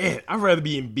 shit, I'd rather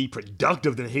be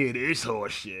productive than hear this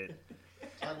horse shit.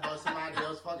 Talking about somebody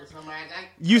else fucking somebody. Like,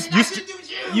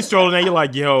 You strolling there, you're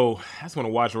like, yo, I just want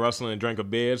to watch wrestling and drink a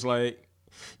beer. It's like,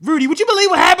 Rudy, would you believe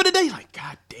what happened today? You're like,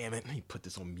 God damn it. Let me put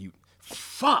this on mute.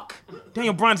 Fuck.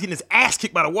 Daniel Bryan's getting his ass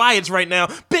kicked by the Wyatts right now.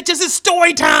 Bitch, this is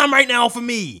story time right now for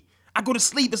me. I go to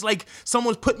sleep. It's like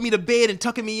someone's putting me to bed and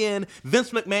tucking me in.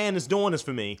 Vince McMahon is doing this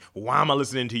for me. Why am I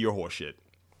listening to your horse shit?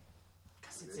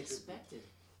 Because it's expected.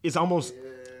 It's almost...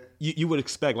 You would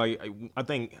expect, like, I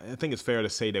think it's fair to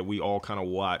say that we all kind of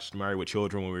watched Married with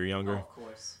Children when we were younger. Oh, of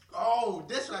course. oh,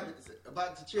 that's what I meant to say.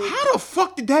 about the children. How the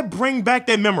fuck did that bring back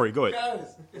that memory? Go ahead.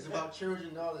 Because it's about children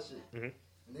and all that shit. The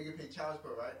nigga pay child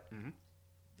support, right?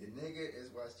 The nigga is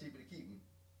why it's cheaper to keep him.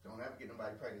 Don't ever get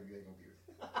nobody pregnant if you ain't gonna give it.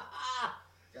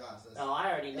 Guys, Oh,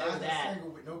 I already know that.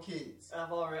 Single with no kids.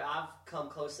 I've come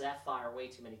close to that fire way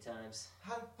too many times.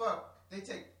 How the fuck they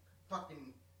take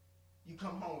fucking? You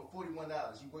come home with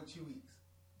 $41. You work 2 weeks.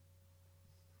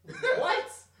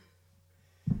 What?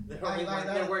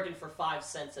 They're working for 5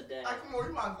 cents a day. Come on,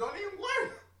 you might don't even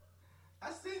work.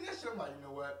 I seen that shit. I'm like, you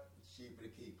know what? It's cheaper to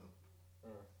keep them.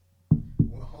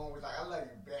 Went home was like, I love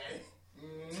you, babe.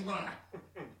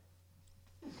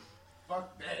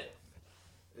 Fuck that.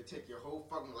 They take your whole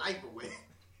fucking life away.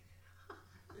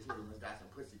 This nigga must got some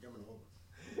pussy coming home.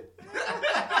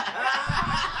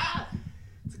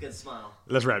 It's a good smile.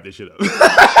 Let's wrap this shit up.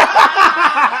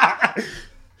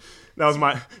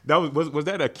 Was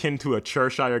that akin to a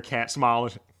Cheshire cat smile?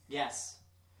 Yes.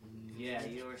 Yeah,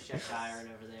 you were Cheshire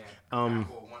over there. Wanted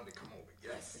to come over.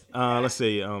 Yes. Let's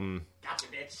see. Gotcha,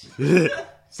 bitch.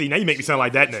 See, now you make me sound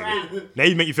like that nigga. Now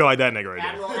you make me feel like that nigga right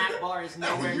there. Admiral Akbar is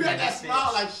nowhere You near had that this smile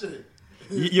bitch. like shit.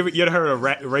 You ever heard of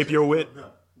rapier wit?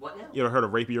 What now? You ever heard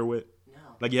of rapier wit? No.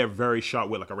 Like you have very sharp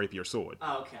wit, like a rapier sword.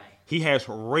 Oh, okay. He has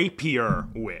rapier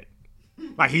wit.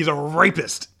 Like he's a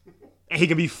rapist. And he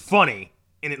can be funny,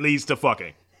 and it leads to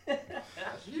fucking.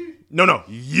 No,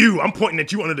 you. I'm pointing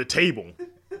at you under the table.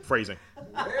 Phrasing.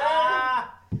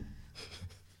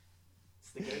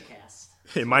 It's the gay cast.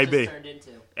 It might be. Turned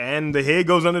into. And the head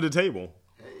goes under the table.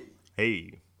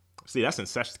 Hey. See, that's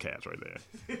incestuous cats right there.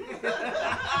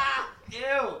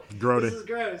 Ew. Grody. This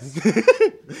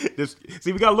is gross.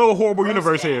 See, we got a little horrible Gross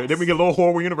universe here. cats. Then we get a little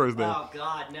horrible universe there. Oh,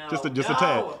 God, no. Just a no.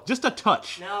 tad. Just a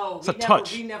touch. No, It's a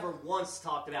touch. we never once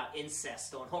talked about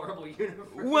incest on Horrible Universe.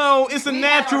 Well, it's a We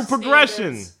natural had our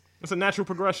progression. standards. It's a natural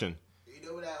progression. You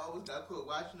know what I always got quit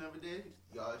watching the other day?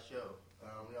 Y'all show.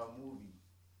 Y'all movie.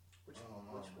 Which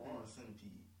one?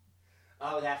 Centipede.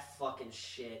 Oh, that fucking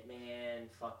shit, man.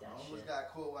 Fuck that I almost shit. got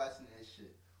quit watching that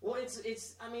shit. Well,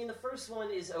 it's. I mean, the first one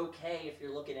is okay if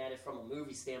you're looking at it from a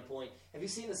movie standpoint. Have you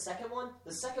seen the second one?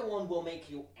 The second one will make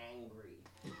you angry.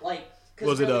 Like, 'cause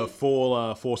Was it really, a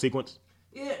full sequence?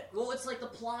 Yeah. Well, it's like the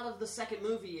plot of the second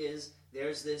movie is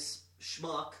there's this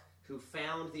schmuck who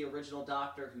found the original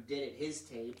doctor who did it, his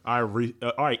tape. All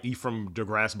right, Ephraim de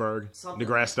Grassberg. Something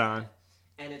De Grasstein. like that.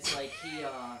 And it's like he.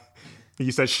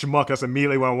 You said schmuck, that's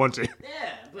immediately what I want to.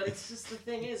 Yeah, but it's just the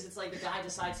thing is, it's like the guy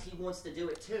decides he wants to do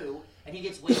it too, and he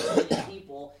gets way too many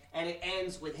people, and it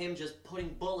ends with him just putting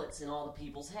bullets in all the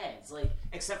people's heads, like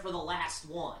except for the last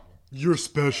one. You're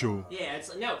special. Yeah,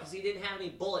 it's no, because he didn't have any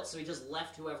bullets, so he just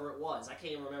left whoever it was. I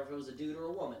can't even remember if it was a dude or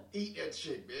a woman. Eat that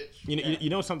shit, bitch. You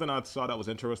know something I saw that was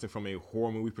interesting from a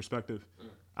horror movie perspective?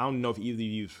 I don't know if either of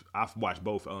you, I've watched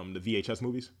both the VHS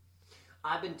movies.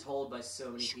 I've been told by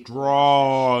so many people.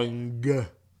 Strong.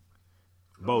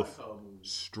 Both.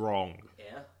 Strong.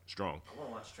 Yeah? Strong. I want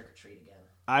to watch Trick or Treat again.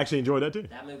 I actually enjoyed that too.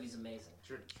 That movie's amazing.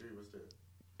 Trick or treat was there.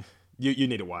 You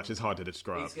need to watch. It's hard to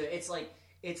describe. It's good.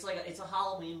 It's a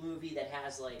Halloween movie that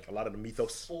has like A lot of the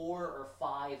mythos. 4 or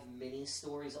 5 mini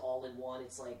stories all in one.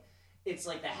 It's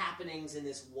like the happenings in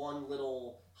this one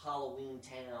little Halloween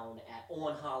town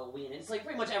on Halloween. And it's like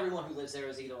pretty much everyone who lives there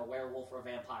is either a werewolf or a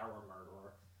vampire or a murderer.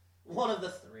 One of the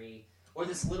 3. Or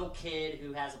this little kid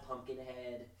who has a pumpkin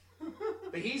head.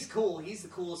 But he's cool. He's the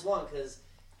coolest one because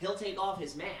he'll take off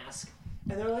his mask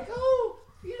and they're like, oh,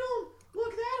 you don't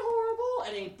look that horrible.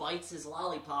 And he bites his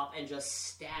lollipop and just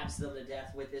stabs them to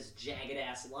death with this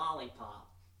jagged-ass lollipop.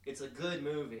 It's a good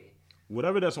movie.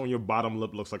 Whatever that's on your bottom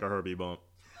lip looks like a Herbie bump.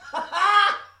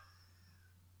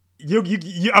 You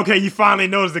okay, you finally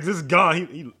noticed it 'cause it's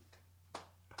gone.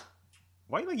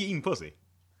 Why you like you eating pussy?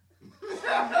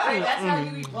 Hey, that's how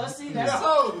you eat pussy? That's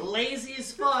No. lazy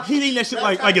as fuck. He eating that shit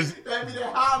like it's... That'd be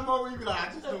that high moment you be like,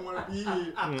 I just don't want to be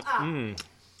here.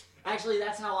 Actually,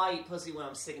 that's how I eat pussy when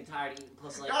I'm sick and tired of eating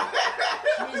pussy.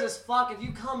 Like, Jesus fuck, have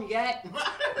you come yet?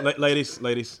 Ladies,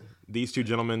 these two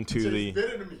gentlemen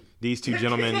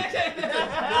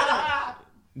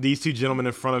these two gentlemen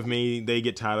in front of me, they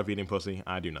get tired of eating pussy.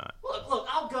 I do not. Look,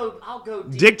 I'll go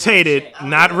deep. Dictated, Shit.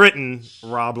 not written,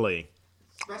 Rob Lee.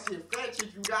 Especially if that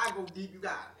shit, you gotta go deep, you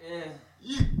got Eh,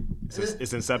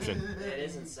 It's Inception. it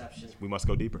is Inception. We must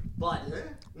go deeper. But,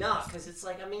 no, because it's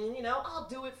like, I mean, you know, I'll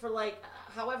do it for like,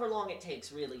 however long it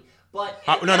takes, really. But,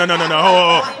 No. after 20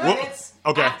 Whoa. minutes,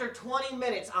 Okay. After 20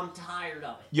 minutes, I'm tired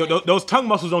of it. Yo, Like, those tongue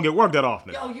muscles don't get worked that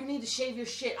often. yo, you need to shave your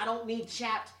shit. I don't need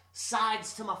chapped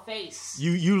sides to my face.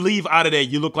 You leave out of there,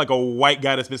 you look like a white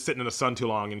guy that's been sitting in the sun too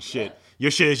long and shit. Yeah.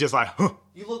 Your shit is just like, huh.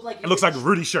 You look like It looks like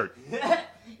Rudy's shirt.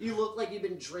 You look like you've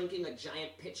been drinking a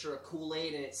giant pitcher of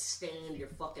Kool-Aid and it stained your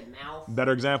fucking mouth.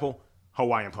 Better example,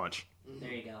 Hawaiian Punch.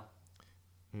 There you go.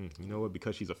 You know what?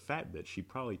 Because she's a fat bitch, she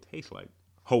probably tastes like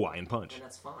Hawaiian Punch. And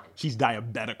that's fine. She's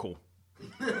diabetical.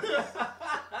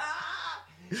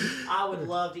 I would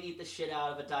love to eat the shit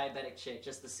out of a diabetic chick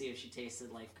just to see if she tasted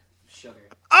like sugar.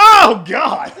 Oh,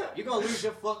 God! You're gonna lose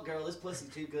your foot, girl. This pussy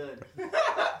too good.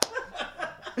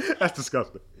 That's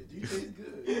disgusting. It do taste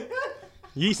good.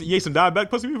 You ate some diabetic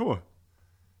pussy before?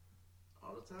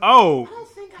 All the time. Oh, I don't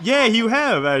think I yeah, you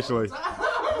have, actually.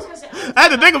 I was gonna say, I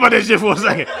had to think about this shit for a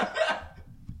second.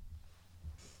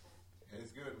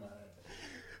 It's good, man.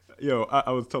 Yo,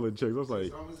 I was telling chicks, I was like,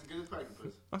 It's almost as good as pregnant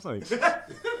pussy.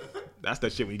 That's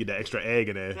that shit when you get that extra egg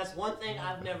in there. that's one thing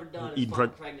I've never done is Eating fuck a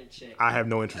pregnant chick. I have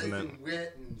no interest in Nice that. and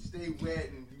wet and stay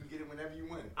wet and you can get it whenever you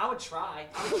want it. I would try.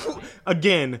 I would try.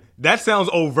 Again, that sounds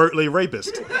overtly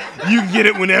rapist. You can get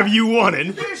it whenever you want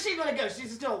it. Where's she gonna go? She's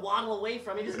just gonna waddle away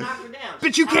from me. Just knock her down.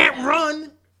 But you can't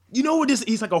run. You know what this?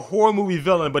 He's like a horror movie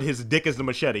villain, but his dick is the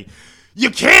machete. You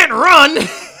can't run.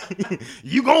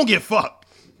 You gonna get fucked.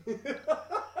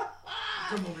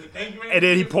 And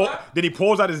then he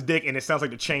pulls out his dick, and it sounds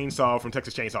like the chainsaw from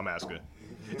Texas Chainsaw Massacre.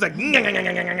 It's like,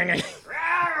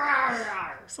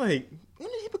 it's like, when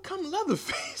did he become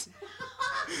Leatherface?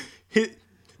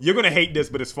 You're gonna hate this,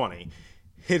 but it's funny.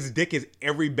 His dick is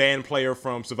every band player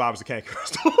from Survivors of Camp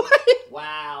Crystal.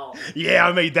 Wow. Yeah,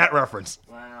 I made that reference.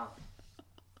 Wow.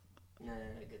 No,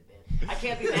 good band. I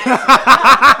can't be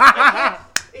mad.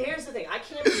 Here's the thing. I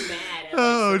can't be mad at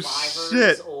like,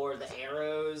 Survivors shit. or the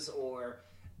Arrows or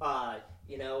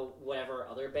whatever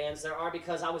other bands there are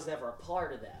because I was never a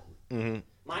part of them. Mm-hmm.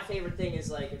 My favorite thing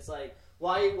is like it's like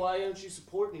why don't you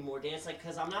support me more, Dan? It's like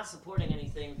because I'm not supporting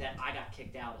anything that I got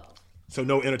kicked out of. So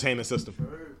no entertainment system.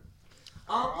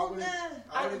 I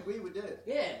would agree with that.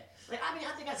 Yeah. Like, I mean,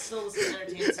 I think I'd still listen to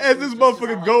entertainment. As this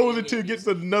motherfucker goes into gets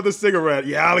another cigarette.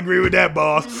 Yeah, I'll agree with that,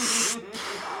 boss.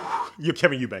 You're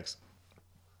Kevin Eubanks.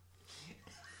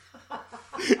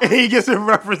 And he gets a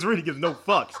reference really gives no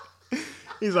fucks.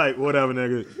 He's like, whatever,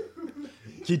 nigga.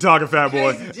 Keep talking, fat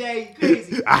boy. Crazy, Jay,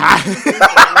 crazy. You can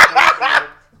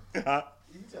tell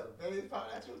the baby part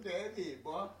out your damn head,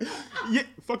 boy. Yeah,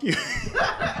 fuck you.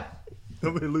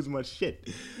 I'm gonna lose my shit.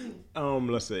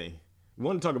 Let's see. We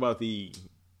want to talk about the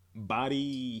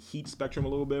body heat spectrum a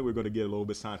little bit. We're going to get a little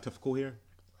bit scientific here.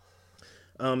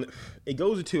 It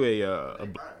goes into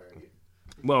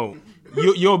well,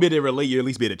 you'll be able to relate. You at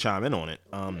least be able to chime in on it.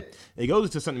 It goes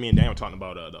into something me and Dan were talking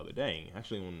about the other day,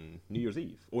 actually on New Year's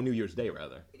Eve or New Year's Day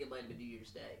rather. I think it might have been New Year's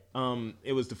Day.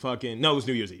 It was it was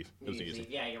New Year's Eve. It was New Year's Eve.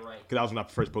 Yeah, you're right. Because that was when I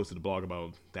first posted the blog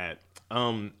about that.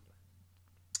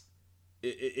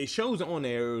 It shows on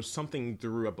there something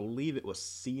through, I believe it was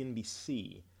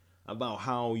CNBC, about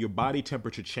how your body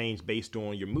temperature changed based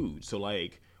on your mood. So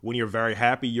like when you're very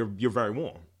happy, you're very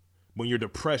warm. When you're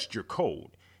depressed, you're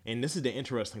cold. And this is the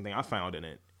interesting thing I found in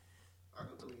it. I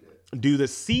can believe that. Do the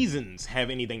seasons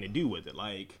have anything to do with it?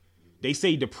 Like they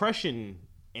say depression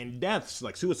and deaths,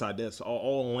 like suicide deaths, are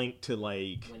all linked to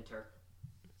like winter.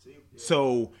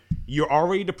 So you're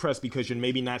already depressed because you're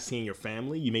maybe not seeing your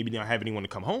family. You maybe don't have anyone to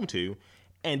come home to.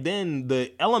 And then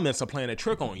the elements are playing a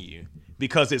trick on you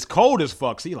because it's cold as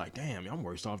fuck. So you're like, damn, I'm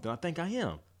worse off than I think I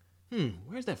am.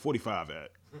 Where's that 45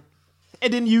 at?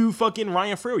 And then you fucking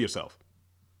Ryan Frill yourself.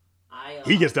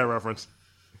 He gets that reference.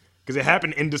 Because it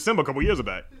happened in December a couple years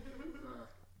back.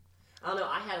 I don't know.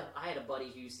 I had a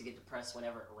buddy who used to get depressed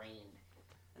whenever it rained.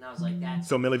 And I was like, that's...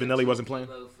 So Milli Vanilli wasn't playing?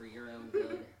 For your own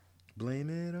good.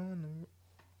 Blame it on the...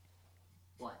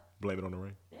 What? Blame it on the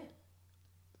rain. Yeah.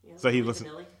 You know, So he Milli listened...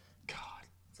 Vanilli. God.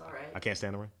 It's all right. I can't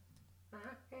stand the rain.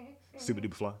 Super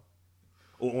duper fly.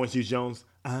 Or Orange Juice Jones.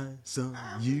 I saw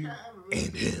you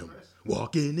and him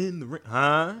walking in the rain.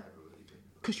 Huh?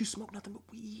 Because you smoke nothing but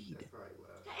weed.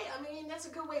 Hey, I mean, that's a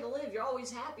good way to live. You're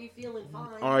always happy, feeling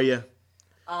fine. Are you?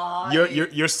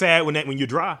 You're sad when you're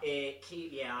dry.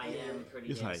 Yeah, I am pretty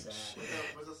It's damn like, sad.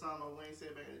 What's the song on Wayne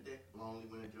said back in the day? Only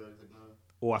when the drugs are gone.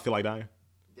 Oh, I feel like dying.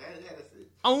 Yeah, that's it.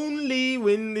 Only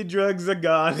when the drugs are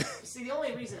gone. See, the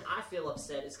only reason I feel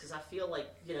upset is because I feel like,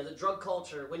 the drug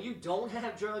culture, when you don't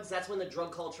have drugs, that's when the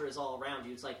drug culture is all around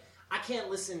you. It's like, I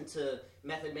can't listen to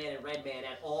Method Man and Redman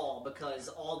at all because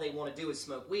all they want to do is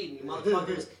smoke weed. And you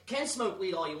motherfuckers can smoke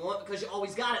weed all you want because you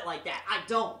always got it like that. I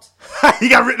don't.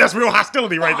 That's real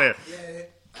hostility right there. Yeah.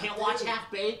 Can't watch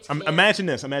Half-Baked. Imagine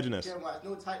this. Can't watch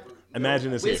no type of...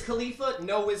 Imagine this. Wiz Khalifa?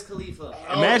 No Wiz Khalifa.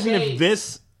 Imagine Okay. if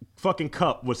this fucking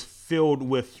cup was filled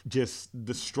with just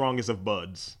the strongest of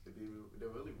buds. They're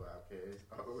really Robcast.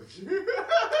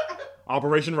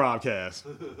 Operation Robcast.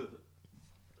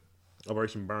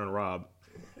 Operation Burn Rob.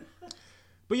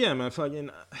 But yeah, man,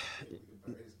 fucking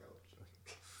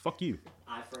fuck you.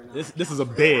 Eye for an eye. This is a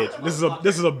bid. This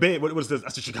is a bid. What is this?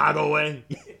 That's the Chicago way.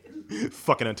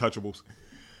 Fucking untouchables.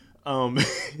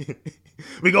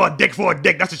 We go a dick for a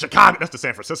dick. That's the Chicago. That's the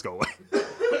San Francisco way.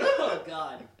 Oh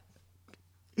God.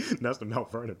 That's the Mount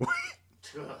Vernon way.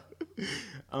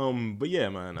 But yeah,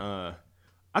 man.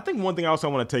 I think one thing I also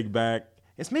want to take back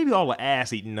is maybe all the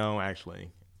ass eating. No, actually,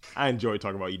 I enjoy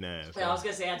talking about eating ass. Yeah, I was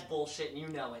gonna say that's bullshit, and you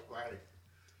know it. Right.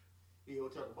 You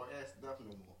don't talk about ass enough no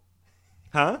more.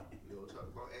 Huh? You don't talk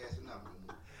about ass enough no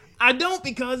more. I don't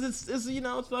because it's it's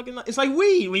fucking it's like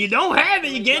weed. When you don't have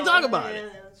it, you can't talk about it.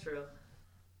 Yeah, that's true.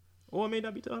 Or I may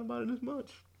not be talking about it as much.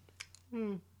 A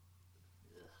real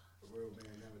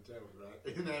man never tells,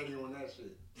 right? You're not even on that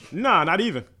shit. Nah, not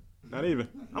even. Not even.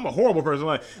 I'm a horrible person.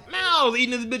 Like, man, I was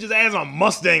eating this bitch's ass on a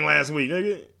Mustang last week,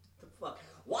 nigga. Fuck.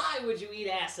 Why would you eat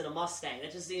ass in a Mustang?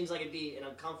 That just seems like it'd be an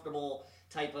uncomfortable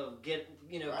type of get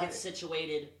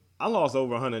situated. I lost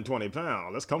over 120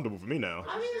 pounds. That's comfortable for me now.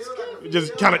 I mean, it's good. For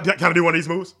Just you. kind of do one of these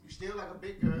moves. You still like a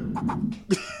big girl.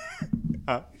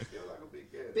 Huh? You still like a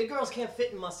big girl. Big girls can't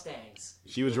fit in Mustangs.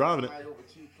 She was driving it. Somebody over 2+.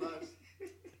 You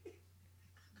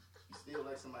still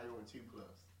like somebody over 2+.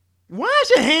 Why is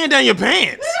your hand down your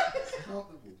pants? It's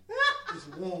comfortable. It's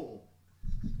warm.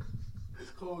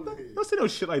 It's cold in here. Don't say no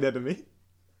shit like that to me.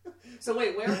 So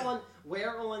wait, where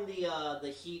on the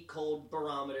heat cold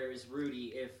barometer is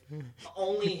Rudy if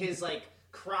only his like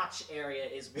crotch area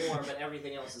is warm but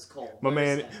everything else is cold? My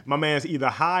man's either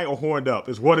high or horned up.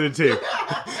 It's one of the two.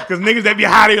 Because niggas that be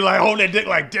high, they like holding their dick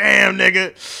like, damn,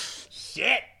 nigga.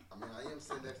 Shit. I mean, I am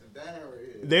sitting next to Dan right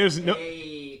here. There's no.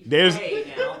 Hey, There's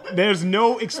now. there's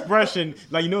no expression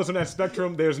like on that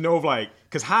spectrum. There's no like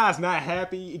because high is not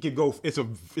happy. It could go. It's a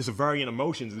varying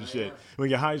emotions and shit. When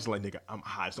you're high, it's like nigga, I'm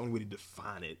high. It's the only way to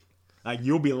define it. Like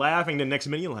you'll be laughing the next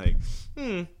minute. You're like,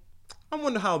 I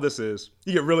wonder how this is.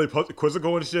 You get really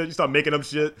quizzical and shit. You start making up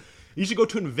shit. You should go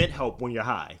to invent help when you're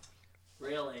high.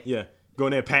 Really? Yeah, go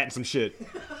in there patent some shit.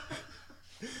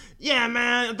 Yeah,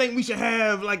 man, I think we should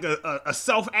have like a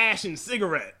self-ashing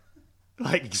cigarette.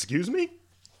 Like, excuse me?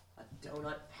 A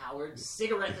donut-powered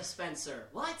cigarette dispenser.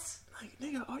 What? Like,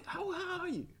 nigga, how are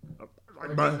you? Or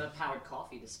a donut-powered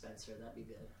coffee dispenser. That'd be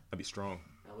good. That'd be strong.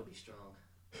 That would be strong.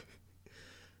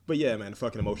 But yeah, man, the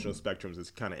fucking emotional spectrums is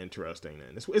kind of interesting,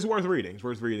 and it's worth reading. It's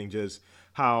worth reading just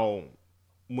how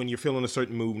when you're feeling a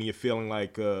certain mood, when you're feeling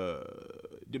like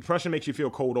depression makes you feel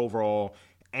cold overall,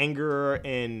 anger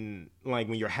and like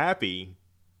when you're happy,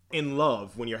 in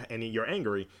love when you're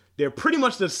angry, they're pretty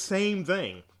much the same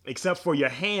thing, except for your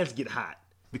hands get hot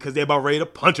because they're about ready to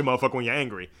punch a motherfucker when you're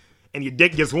angry, and your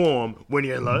dick gets warm when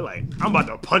you're in love. Like I'm about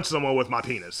to punch someone with my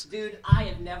penis. Dude, I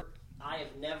have never.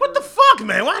 What the fuck,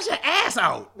 man? Why's your ass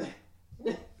out?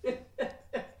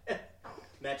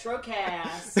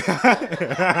 Metrocast.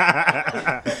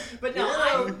 But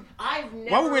no, I've never.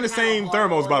 Why were we in the same had a hard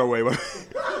thermos, by the one. way?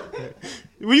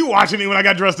 Were you watching me when I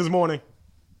got dressed this morning?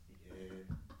 Yeah.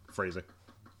 Phrasing.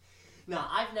 No,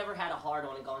 I've never had a hard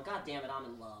on and gone, God damn it, I'm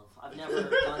in love. I've never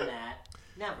done that.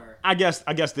 Never. I guess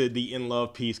the in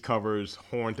love piece covers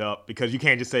horned up because you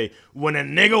can't just say when a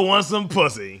nigga wants some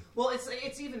pussy. Well,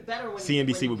 it's even better when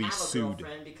CNBC you would be have sued. a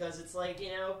girlfriend because it's like,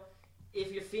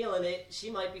 if you're feeling it,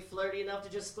 she might be flirty enough to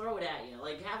just throw it at you.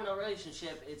 Like having a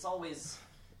relationship, it's always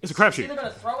It's a she's crapshoot. either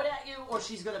gonna throw it at you or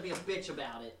she's gonna be a bitch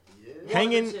about it. Yeah. One of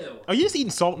Hanging. the two. Are you just eating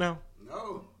salt now?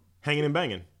 No. Hanging and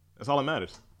banging. That's all that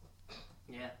matters.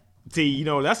 Yeah. See,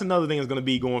 that's another thing that's going to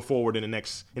be going forward in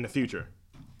the future.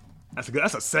 That's a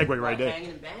segue right there.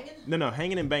 Hanging and banging? No,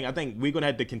 hanging and banging. I think we're going to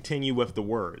have to continue with the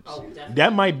words. Oh, definitely.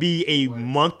 That might be a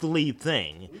monthly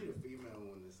thing. We need a female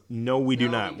on this. No, we do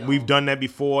No, not. we don't. We've done that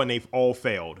before, and they've all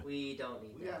failed. We don't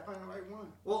need We that. gotta find the right one.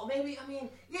 Well, maybe,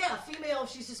 yeah, female,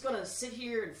 she's just gonna sit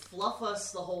here and fluff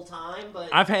us the whole time, but...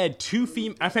 I've had three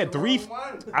female. I've had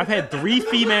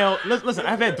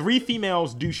three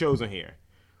females do shows in here.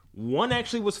 One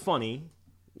actually was funny.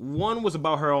 One was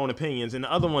about her own opinions, and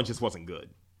the other one just wasn't good.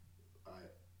 Alright.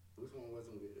 Which one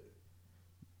wasn't good?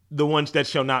 The one that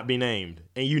shall not be named,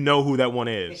 and you know who that one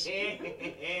is.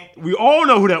 We all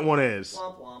know who that one is.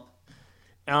 Womp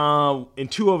womp.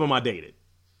 And two of them I dated.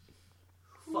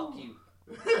 Fuck you.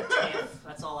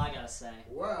 That's all I gotta say.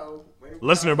 Well, maybe we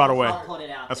Listener, by the way. I'll put it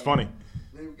out That's there. funny.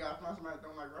 Maybe we gotta find somebody that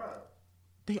don't like Rob.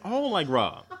 They all like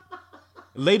Rob.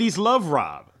 Ladies love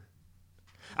Rob.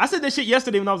 I said that shit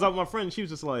yesterday when I was out with my friend. She was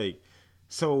just like,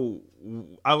 so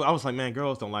I was like, man,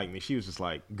 girls don't like me. She was just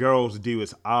like, girls do.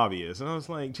 It's obvious. And I was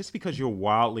like, just because you're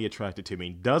wildly attracted to me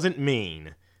doesn't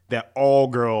mean that all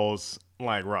girls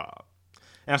like Rob.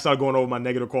 And I started going over my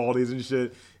negative qualities and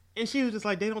shit. And she was just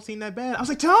like, they don't seem that bad. I was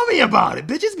like, tell me about it.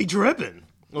 Bitches be dripping.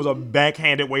 It was a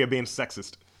backhanded way of being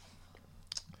sexist.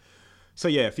 So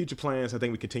yeah, future plans. I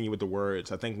think we continue with the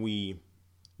words. I think we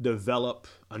develop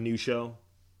a new show.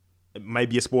 It might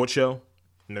be a sports show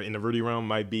in the Rudy realm.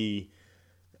 Might be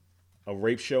a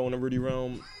rape show in the Rudy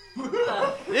realm.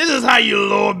 This is how you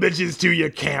lure bitches to your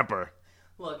camper.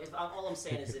 Look, all I'm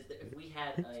saying is if we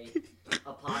had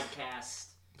a podcast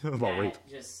about rape,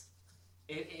 just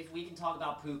if we can talk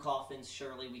about poo coffins,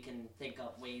 surely we can think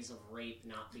up ways of rape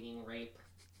not being rape.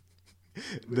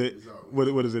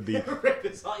 What is it? Yeah,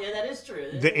 that is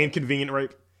true. The inconvenient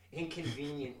rape.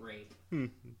 Inconvenient rape.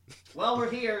 Well, we're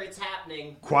here. It's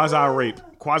happening. Quasi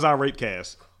rape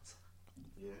cast.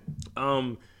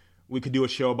 Yeah. We could do a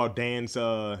show about Dan's,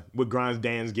 what grinds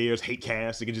Dan's gears, hate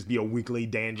cast. It could just be a weekly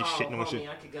Dan just shitting on shit.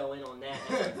 I could go in on that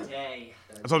every day.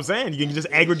 That's what I'm saying. You can just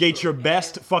aggregate your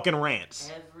best fucking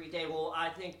rants. Every day. Well, I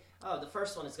think, the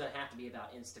first one is going to have to be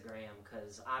about Instagram,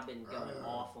 because I've been going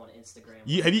off on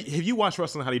Instagram. Have you watched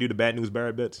wrestling, how they do the Bad News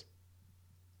Barrett bits?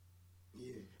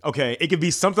 Yeah. Okay, it could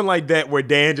be something like that where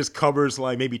Dan just covers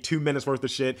like maybe 2 minutes worth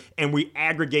of shit, and we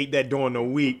aggregate that during the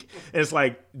week. And it's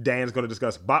like Dan's going to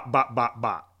discuss bop, bop, bop,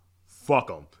 bop. Fuck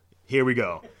them. Here we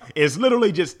go. It's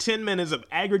literally just 10 minutes of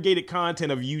aggregated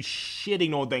content of you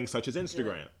shitting on things such as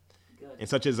Instagram. Good. And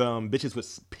such as bitches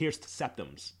with pierced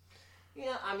septums.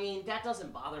 Yeah, I mean, that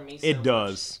doesn't bother me so It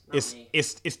does. Much.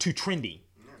 It's too trendy.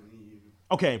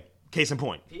 Okay, case in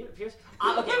point. Pierce?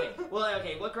 Okay, wait. Well,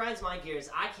 okay, what grinds my gears,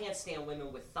 I can't stand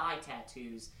women with thigh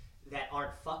tattoos that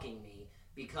aren't fucking me.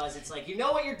 Because it's like, you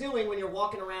know what you're doing when you're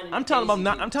walking around. I'm talking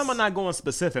about not going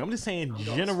specific. I'm just saying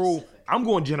general. I'm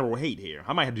going general hate here.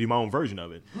 I might have to do my own version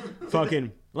of it.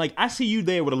 Fucking like I see you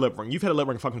there with a lip ring. You've had a lip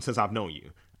ring fucking since I've known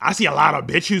you. I see a lot of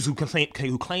bitches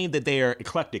who claim that they're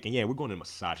eclectic, and yeah, we're going to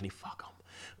misogyny. Fuck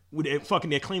them.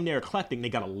 They claim they're eclectic. They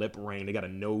got a lip ring, they got a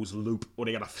nose loop, or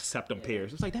they got a septum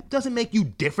pierce. It's like that doesn't make you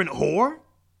different, whore.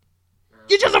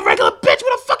 You're just a regular bitch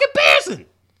with a fucking piercing.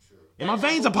 And my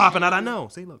veins are popping out, I know.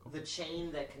 See, look. The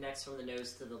chain that connects from the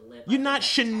nose to the lip. You're not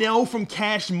Chanel from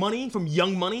Cash Money, from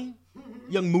Young Money?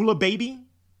 Young Moolah Baby?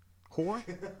 Whore?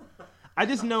 I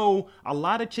just know a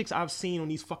lot of chicks I've seen on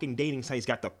these fucking dating sites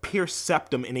got the pierced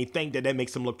septum and they think that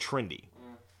makes them look trendy.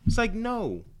 It's like,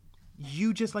 no.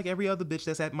 You just like every other bitch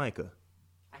that's at Micah.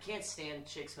 I can't stand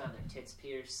chicks who have their tits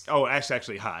pierced. Oh, that's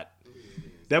actually hot.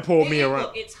 That pulled me around.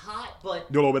 Look, it's hot, but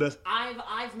do a little bit of this.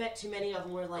 I've met too many of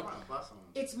them where like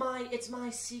it's my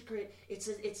secret. It's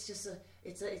a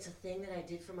thing that I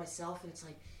did for myself, and it's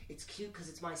like it's cute because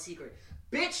it's my secret.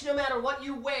 Bitch, no matter what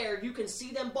you wear, you can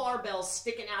see them barbells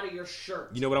sticking out of your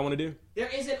shirt. You know what I want to do? There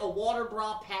isn't a water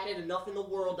bra padded enough in the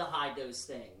world to hide those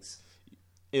things.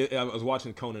 I was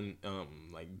watching Conan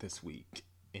like this week,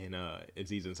 and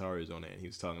Aziz Ansari is on it, and he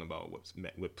was talking about what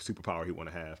superpower he want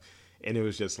to have. And it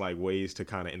was just like ways to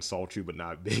kind of insult you, but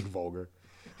not big vulgar.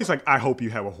 He's like, I hope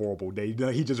you have a horrible day.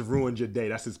 He just ruined your day.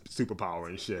 That's his superpower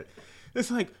and shit.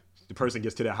 It's like the person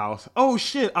gets to their house. Oh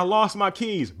shit, I lost my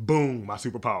keys. Boom, my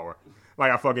superpower.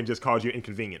 Like I fucking just caused you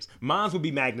inconvenience. Mine would be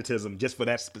magnetism just for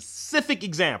that specific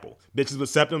example. Bitches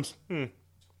with septums.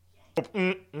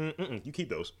 You keep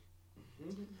those.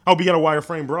 Oh, we got a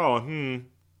wireframe bra.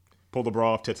 Pull the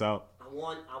bra off, tits out. I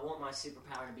want my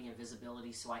superpower to be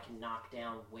invisibility so I can knock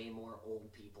down way more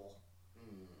old people.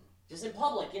 Just in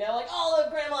public, you know, like, oh,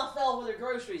 look, Grandma fell with her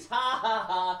groceries. Ha, ha,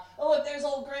 ha. Oh, look, there's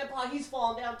old Grandpa. He's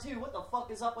falling down, too. What the fuck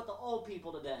is up with the old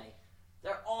people today?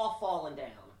 They're all falling down.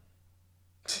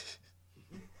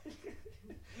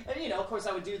 And, you know, of course,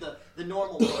 I would do the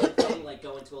normal thing, like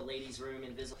go into a ladies' room,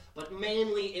 invisible. But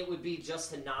mainly, it would be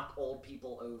just to knock old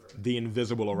people over. The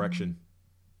invisible erection.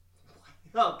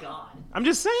 Oh, God. I'm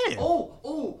just saying.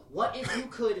 Oh, what if you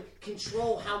could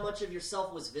control how much of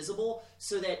yourself was visible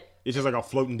so that... It's just like a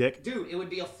floating dick? Dude, it would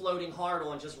be a floating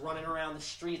hard-on just running around the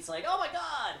streets like, oh, my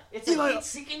God, it's a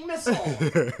heat-seeking missile.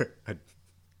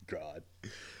 God.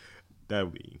 That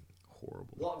would be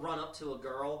horrible. What, run up to a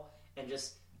girl and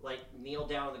just, like, kneel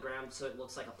down on the ground so it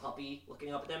looks like a puppy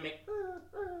looking up at them, make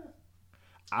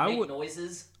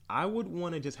noises? I would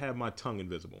want to just have my tongue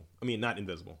invisible. I mean, not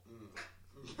invisible.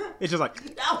 It's just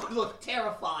like... That would look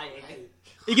terrifying.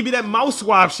 It could be that mouse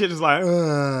swap shit. It's like...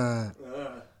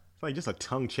 It's like just a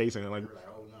tongue chasing. Like,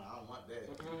 oh, no, I don't want that.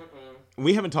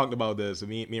 We haven't talked about this.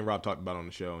 Me and Rob talked about it on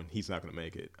the show, and he's not going to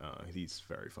make it. He's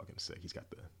very fucking sick. He's got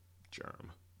the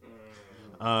germ.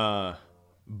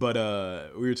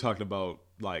 But we were talking about,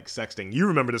 like, sexting. You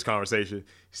remember this conversation.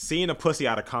 Seeing a pussy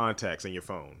out of context in your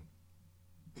phone.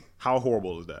 How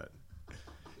horrible is that?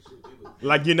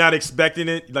 Like, you're not expecting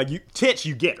it. Like, tits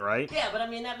you get, right? Yeah, but I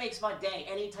mean, that makes my day.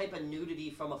 Any type of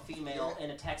nudity from a female in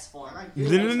a text form.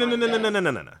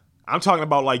 No. I'm talking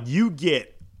about, like, you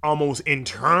get almost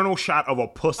internal shot of a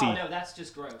pussy. Oh no, that's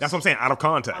just gross. That's what I'm saying, out of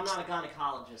context. I'm not a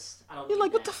gynecologist. I don't. You're need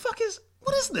like, what that. the fuck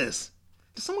what is this?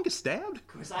 Did someone get stabbed?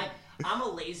 Because I'm a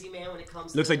lazy man when it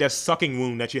comes to... Looks like that sucking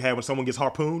wound that you have when someone gets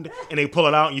harpooned and they pull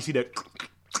it out and you see that.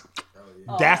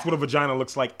 That's what a vagina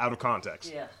looks like out of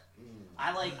context. Yeah.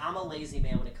 I'm a lazy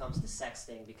man when it comes to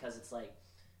sexting because it's like...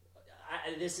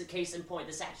 this is a case in point.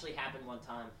 This actually happened one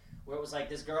time where it was like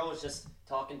this girl was just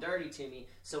talking dirty to me.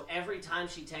 So every time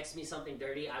she texted me something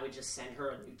dirty, I would just send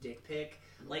her a new dick pic.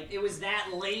 Like, it was that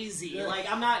lazy. Yeah.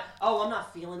 Like, I'm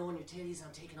not feeling on your titties.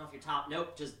 I'm taking off your top.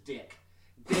 Nope, just dick.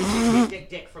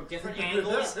 Dick from different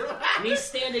angles. Me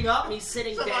standing up, me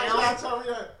sitting down.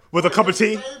 With a cup of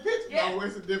tea? Yeah. No,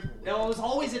 it's a different one. No, it was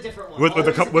always a different one.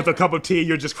 With a cup of tea,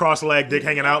 you're just cross-legged, dick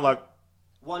hanging out like...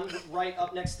 One right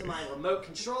up next to my remote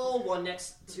control, one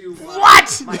next to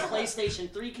my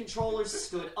PlayStation 3 controllers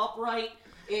stood upright.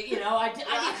 I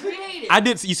get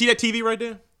creative. You see that TV right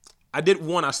there? I did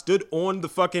one. I stood on the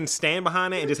fucking stand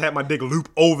behind it and just had my dick loop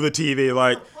over the TV.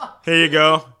 Like, here you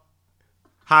go.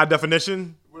 High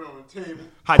definition. Went on the table.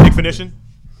 High dick definition.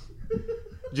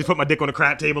 Just put my dick on the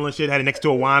crap table and shit. Had it next to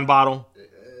a wine bottle.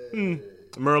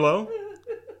 Merlot.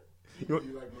 You like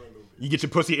Merlot? You get your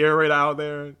pussy aerator out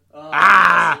there. Pussy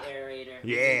aerator.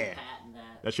 Yeah. Patent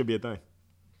that. That should be a thing.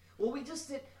 Well, we just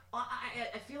did.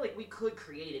 I feel like we could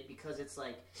create it because it's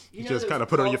like You just kind of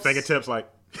put it on your fingertips like...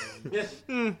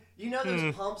 You know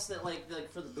those pumps that like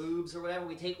for the boobs or whatever?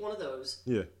 We take one of those.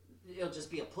 Yeah. It'll just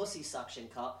be a pussy suction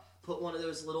cup. Put one of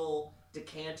those little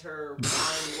decanter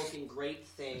wine-looking grape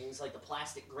things, like the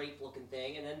plastic grape-looking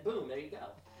thing, and then boom, there you go.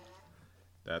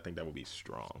 I think that would be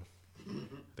strong. I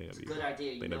think that'd be Good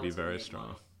idea. I think that'd be very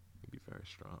strong. It'd be very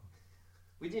strong.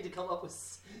 We need to come up with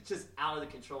just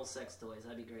out-of-the-control sex toys.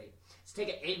 That'd be great. Let's take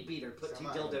an egg beater, put two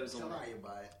dildos on it.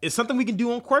 It's something we can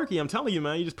do on Quirky. I'm telling you,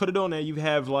 man. You just put it on there. You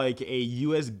have like a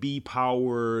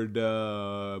USB-powered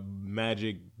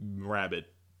magic rabbit.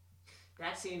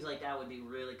 That seems like that would be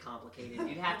really complicated.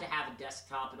 You'd have to have a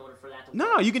desktop in order for that to work.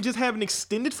 No, you can just have an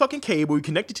extended fucking cable. You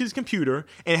connect it to this computer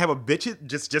and have a bitch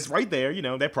just right there. You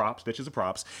know, they're props. Bitches are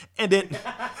props. And then...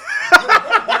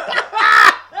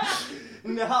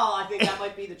 No, I think that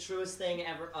might be the truest thing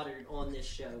ever uttered on this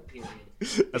show, period.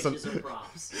 Bitches are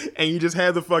props. And you just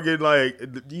have the fucking, like,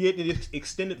 you get the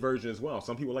extended version as well.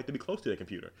 Some people like to be close to their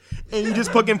computer. And you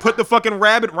just fucking put the fucking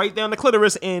rabbit right down the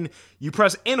clitoris and you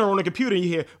press enter on the computer and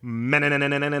you hear,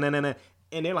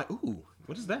 and they're like, ooh,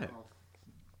 what is that?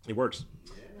 It works.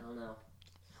 I don't know.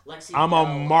 Lexi I'm Bell,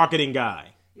 a marketing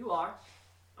guy. You are.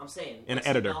 I'm saying. And an Lexi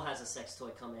editor. Bell has a sex toy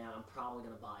coming out. I'm probably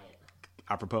going to buy it.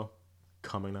 Apropos,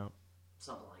 coming out.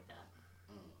 Something like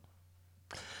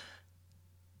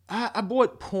that. I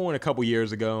bought porn a couple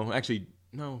years ago. Actually,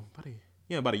 no,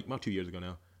 about 2 years ago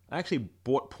now. I actually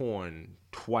bought porn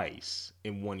twice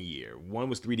in 1 year. One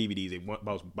was 3 DVDs. It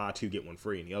was buy two, get one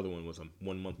free. And the other one was a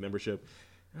 1 month membership.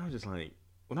 And I was just like,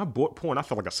 when I bought porn, I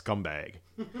felt like a scumbag.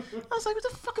 I was like, what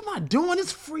the fuck am I doing?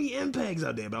 There's free MPEGs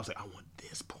out there. But I was like, I want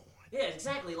this porn. Yeah,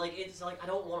 exactly. Like, it's like, I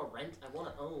don't want to rent. I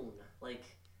want to own. Like...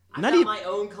 I've Not got even- my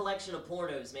own collection of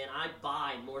pornos, man. I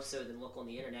buy more so than look on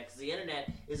the internet, because the internet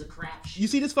is a crap You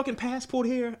see this fucking passport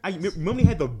here? I remember they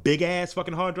had the big ass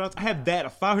fucking hard drives. I have that, a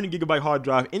 500 gigabyte hard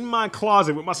drive in my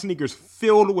closet with my sneakers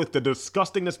filled with the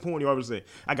disgustingness porn you ever see.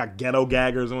 I got ghetto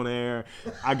gaggers on there.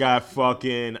 I got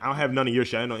fucking, I don't have none of your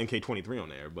shit. I know MK23 on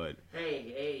there, but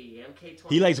Hey, MK20.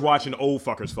 he likes watching old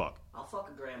fuckers fuck. I'll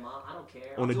fuck a grandma. I don't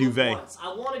care. On I'll a do duvet. It once.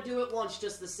 I want to do it once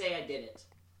just to say I did it.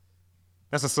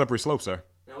 That's a slippery slope, sir.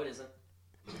 No, it isn't.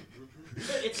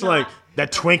 It's like,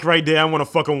 that twink right there, I want to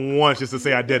fuck him once just to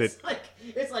say I did it.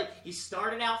 It's like he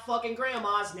started out fucking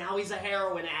grandmas, now he's a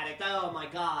heroin addict. Oh my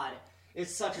god.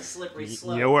 It's such a slippery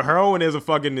slope. You know what, heroin is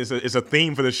is a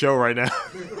theme for the show right now.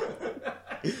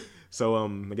 So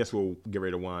I guess we'll get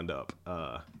ready to wind up.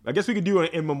 I guess we could do an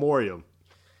in memoriam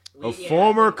of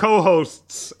former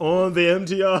co-hosts on the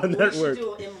MTR network. We should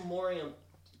do an in memoriam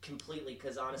completely,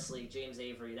 because honestly, James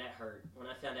Avery, that hurt. When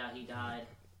I found out he died,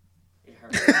 it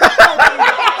hurt.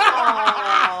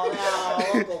 Oh,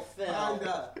 no, Uncle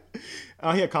Phil.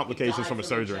 Oh, he had complications He died from the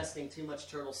surgery. ingesting too much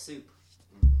turtle soup.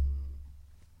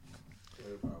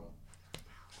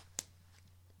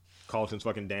 Carlton's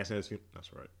fucking dancing at his funeral.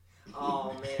 That's right.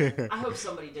 Oh man, I hope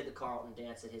somebody did the Carlton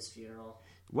dance at his funeral.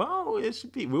 Well, it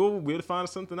should be. We'll find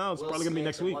something else. It's Will probably gonna be Smith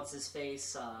next and week. What's his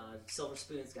face? Silver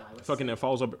Spoons guy. What's Fucking his that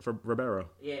falls up for Ribeiro.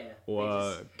 Yeah. Or They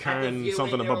just had the Karen viewing,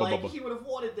 something they above were like, above. he would have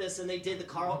wanted this, and they did the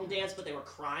Carlton dance, but they were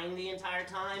crying the entire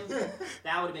time.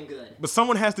 That would have been good. But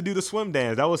someone has to do the swim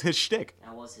dance. That was his shtick,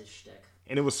 That was his shtick.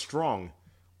 and it was strong.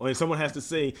 Or someone has to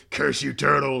say "Curse you,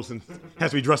 turtles," and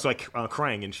has to be dressed like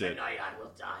Krang and shit. Tonight I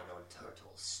will dine on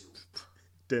turtle soup.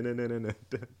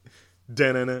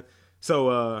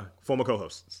 So, former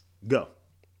co-hosts, go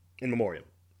in memoriam.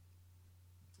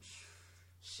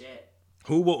 Shit.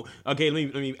 Who will? Okay,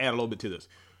 let me add a little bit to this.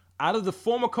 Out of the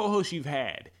former co-hosts you've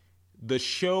had, the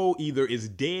show either is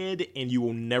dead and you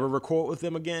will never record with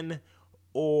them again,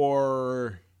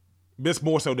 or this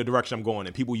more so the direction I'm going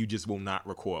in. People you just will not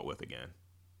record with again.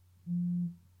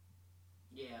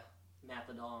 Yeah, Matt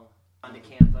the Dong, on to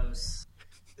Campos.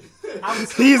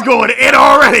 He's going in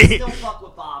already. I still fuck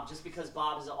with Bob just because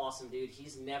Bob is an awesome dude.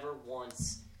 He's never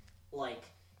once like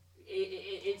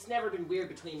it's never been weird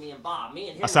between me and Bob. Me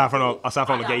and him. Aside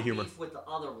from the gay humor. Beef with the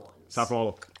other ones. Aside from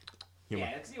all the humor.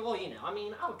 Yeah, well, I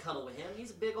mean, I would cuddle with him.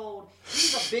 He's a big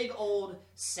old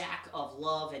sack of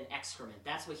love and excrement.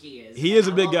 That's what he is. He is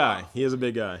a big guy. He is a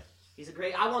big guy. He's a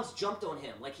great. I once jumped on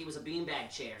him like he was a beanbag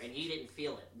chair, and he didn't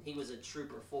feel it. He was a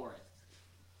trooper for it.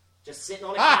 Just sitting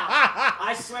on a couch.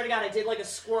 I swear to God, I did like a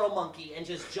squirrel monkey and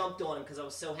just jumped on him because I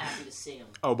was so happy to see him.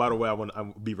 Oh, by the way, I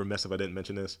would be remiss if I didn't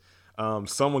mention this.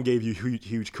 Someone gave you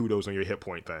huge kudos on your hit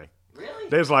point thing. Really?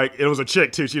 There's like, it was a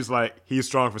chick too. She was like, he's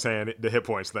strong for saying the hit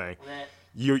points thing. That,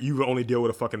 You only deal with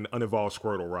a fucking uninvolved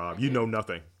Squirtle, Rob. You know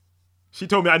nothing. She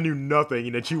told me I knew nothing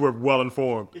and that you were well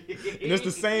informed. And it's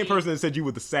the same person that said you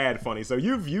were the sad funny. So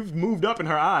you've moved up in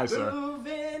her eyes, sir.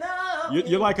 moving up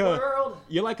You're like in the world.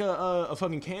 you're like a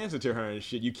fucking cancer to her and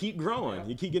shit. You keep growing.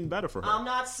 You keep getting better for her. I'm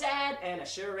not sad and I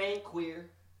sure ain't queer.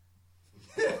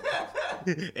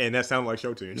 And that sounded like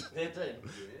show tunes.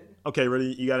 Okay,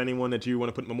 ready? You got anyone that you want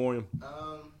to put in memoriam?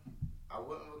 I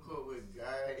wouldn't record with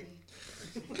Guy.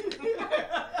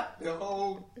 The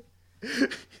whole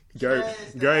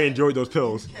Gary enjoyed those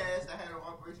pills. cast I had on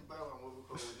Operation Bow, I wouldn't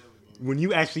record with them again. When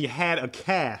you actually had a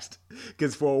cast,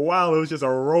 because for a while it was just a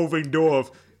roving door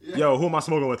of, yo, who am I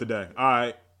smoking with today?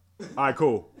 All right,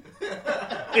 cool.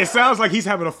 It sounds like he's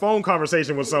having a phone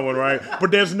conversation with someone, right?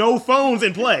 But there's no phones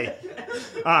in play.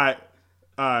 All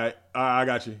right, I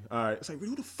got you. All right. It's like,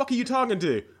 who the fuck are you talking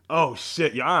to? Oh,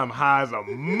 shit, yo, I'm high as a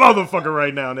motherfucker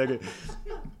right now, nigga.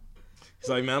 He's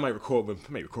like, man, I might record with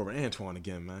Antoine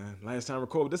again, man. Last time I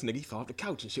recorded with this nigga, he fell off the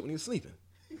couch and shit when he was sleeping.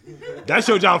 That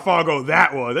showed you how far ago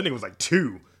that was. That nigga was like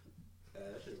 2.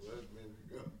 That shit was minutes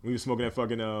ago. We was smoking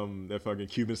that fucking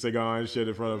Cuban cigar and shit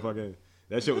in front of fucking.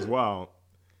 That shit was wild.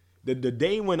 The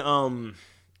day when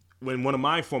one of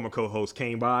my former co-hosts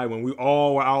came by, when we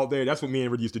all were out there, that's what me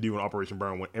and Rick used to do in Operation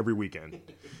Brown every weekend.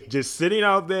 Just sitting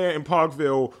out there in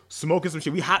Parkville, smoking some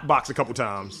shit. We hotboxed a couple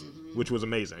times, which was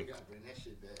amazing.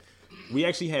 We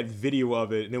actually had video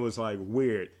of it, and it was like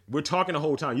weird. We're talking the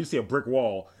whole time. You see a brick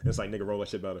wall, and it's like, nigga, roll that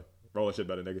shit better. Roll that shit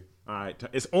better, nigga. All right,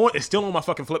 it's on. It's still on my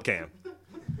fucking flip cam.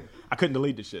 I couldn't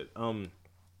delete the shit.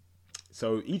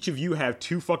 So each of you have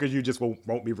 2 fuckers you just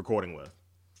won't be recording with.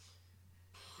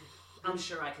 I'm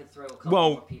sure I could throw a couple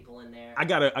more people in there. I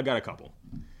got a couple.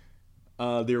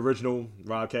 The original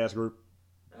Robcast group.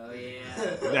 Oh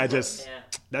yeah.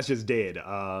 That's just dead.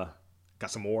 Got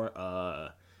some more.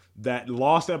 That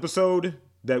lost episode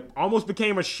that almost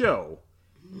became a show,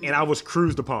 and I was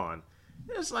cruised upon.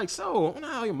 It's like, so I don't know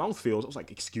how your mouth feels. I was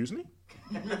like, excuse me?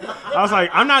 I was like,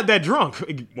 I'm not that drunk.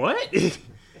 What?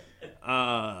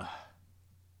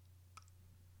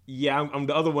 Yeah, I'm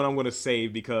the other one I'm going to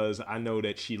save because I know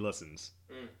that she listens.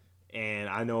 And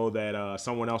I know that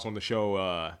someone else on the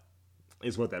show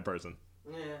is with that person.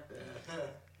 Yeah.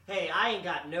 Hey, I ain't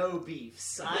got no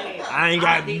beefs. I ain't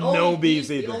got no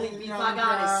beefs either. The only beef I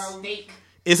got is steak.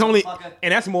 It's only,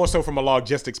 and that's more so from a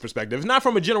logistics perspective. It's not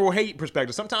from a general hate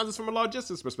perspective. Sometimes it's from a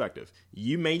logistics perspective.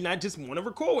 You may not just want to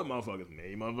record with motherfuckers.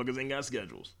 Maybe motherfuckers ain't got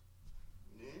schedules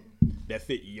that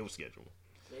fit your schedule.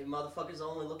 Maybe motherfuckers are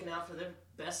only looking out for their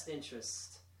best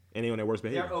interest. And they on their worst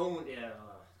behavior. Their own, yeah.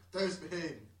 Thirst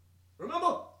behavior.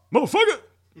 Remember? Motherfucker!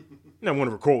 You don't want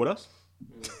to record with us.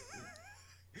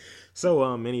 So,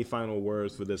 any final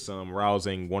words for this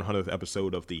rousing 100th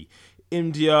episode of the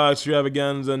MTR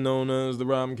extravaganza known as the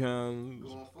Robcast?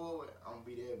 Going forward, I'm gonna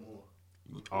be there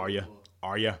more. Are ya?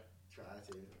 Are ya? Try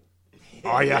to.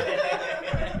 Are ya?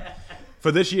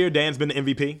 For this year, Dan's been the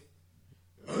MVP.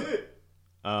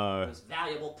 Most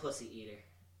valuable pussy eater.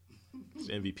 It's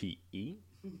MVP-E?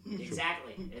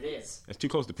 Exactly, it is. That's too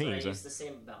close to That's what peens, I huh? used to say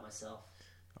about myself.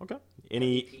 Okay.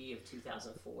 Any... MVP of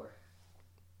 2004.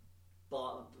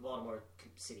 Baltimore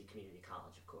City Community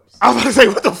College, of course. I was about to say,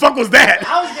 what the fuck was that?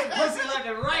 I was getting pussy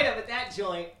looking right up at that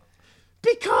joint.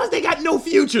 Because they got no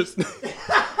futures.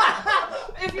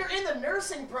 If you're in the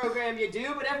nursing program, you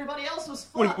do, but everybody else was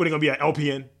fucked. What are they going to be at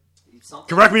LPN?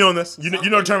 Something. Correct me on this. You know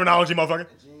the terminology, motherfucker.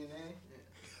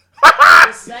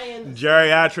 Just saying.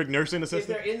 Geriatric nursing If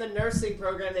assistant. they're in the nursing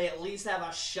program, they at least have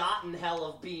a shot in hell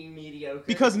of being mediocre.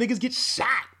 Because niggas get shot.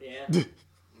 Yeah.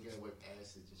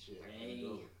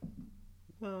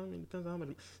 Well, I mean, depends on how much.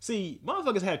 See,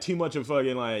 motherfuckers have too much of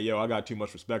fucking like, yo, I got too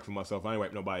much respect for myself. I ain't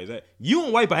wipe nobody's ass. You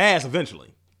gonna wipe a ass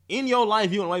eventually. In your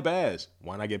life, you gonna wipe a ass.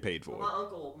 Why not get paid for it?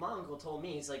 My uncle told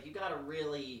me, he's like, you gotta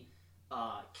really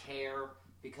care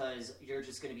because you're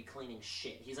just gonna be cleaning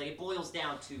shit. He's like, it boils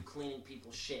down to cleaning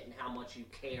people's shit and how much you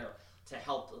care to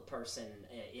help the person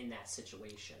in that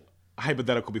situation.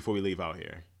 Hypothetical before we leave out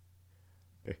here.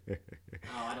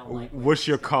 I don't like. What's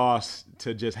your cost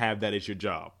to just have that as your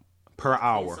job per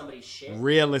hour? Somebody's shit.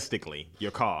 Realistically, your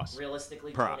cost.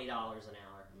 Realistically, per $20 an hour.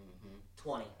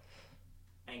 20.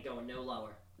 Ain't going no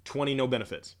lower. 20, no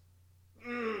benefits.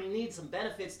 You need some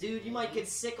benefits, dude. You might get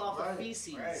sick off of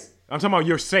feces. Right. I'm talking about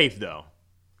you're safe though.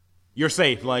 You're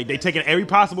safe. Like they taking every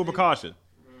possible precaution.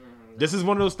 This is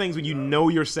one of those things when you know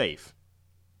you're safe.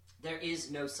 There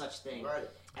is no such thing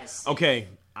as safe. Okay,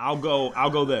 I'll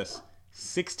go this.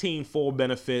 16 full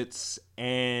benefits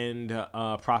and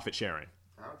profit sharing.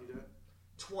 I'll do that.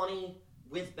 20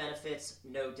 with benefits,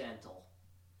 no dental.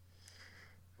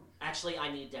 Actually,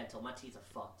 I need dental. My teeth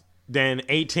are fucked. Then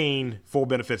 18 full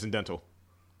benefits and dental.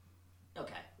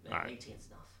 Okay, All right. 18's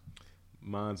enough.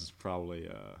 Mine's is probably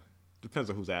depends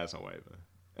on whose ass I'm wiping.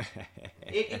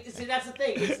 See, that's the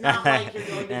thing. It's not like you're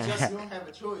going to just. You don't have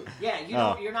a choice. Yeah, you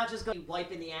don't. You're not just going to be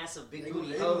wiping the ass of big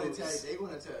booty hoes. They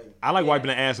gonna tell you. I like wiping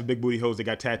the ass of big booty hoes that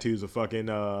got tattoos of fucking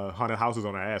haunted houses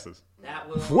on their asses. That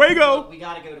will. Fuego! Look, we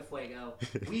gotta go to Fuego.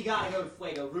 We gotta go to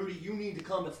Fuego. Rudy, you need to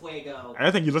come to Fuego. I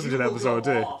think you listened to that episode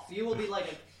too. You will be like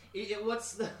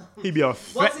what's the? He'd be a.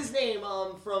 What's his name?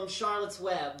 From Charlotte's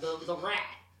Web, the rat,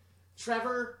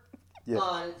 Trevor.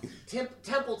 Yeah.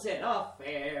 Templeton. A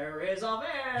fair is a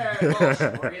fair.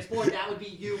 Smorgasbord. That would be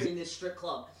you in this strip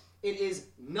club. It is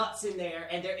nuts in there,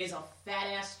 and there is a fat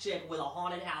ass chick with a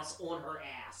haunted house on her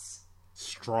ass.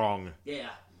 Strong. Yeah.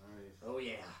 Nice. Oh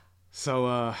yeah.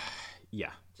 So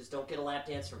yeah. Just don't get a lap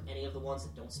dance from any of the ones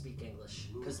that don't speak English,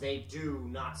 because they do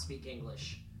not speak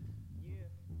English.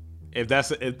 If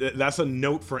that's a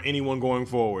note for anyone going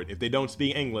forward, if they don't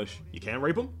speak English, you can't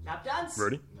rape them. Lap dance?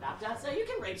 Rudy? Lap dance? You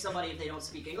can rape somebody if they don't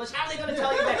speak English. How are they going to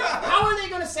tell you that? How are they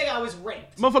going to say I was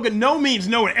raped? Motherfucker, no means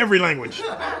no in every language.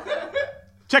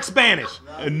 Check Spanish.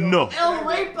 No. El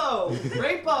rapo!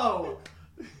 Rapo!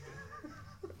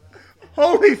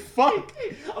 Holy fuck.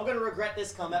 I'm going to regret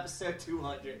this come episode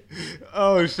 200.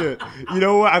 Oh, shit. You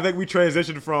know what? I think we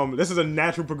transitioned from, this is a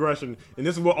natural progression, and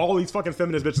this is what all these fucking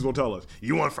feminist bitches will tell us.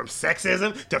 You went from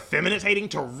sexism to feminist hating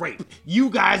to rape. You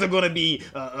guys are going to be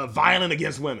violent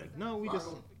against women. No, we just...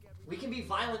 We can be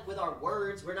violent with our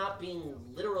words. We're not being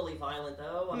literally violent,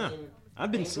 though. I mean,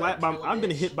 I've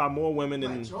been hit by more women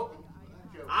than...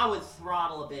 I would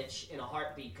throttle a bitch in a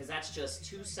heartbeat, because that's just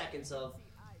 2 seconds of...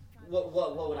 What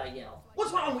would I yell?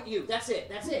 What's wrong with you? That's it.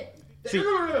 That's it. See,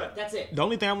 that's it. The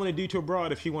only thing I want to do to a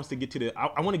broad, if she wants to get to the...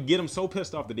 I want to get them so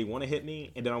pissed off that they want to hit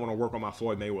me, and then I want to work on my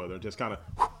Floyd Mayweather. Just kind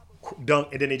of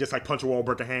dunk, and then they just like punch a wall,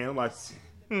 break a hand. I'm like,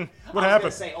 what happened? I was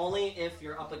going to say, only if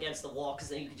you're up against the wall, because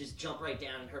then you can just jump right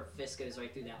down and her fist goes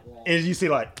right through that wall. And you see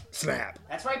like, snap.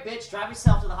 That's right, bitch. Drive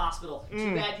yourself to the hospital.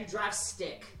 Too bad you drive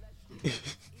stick.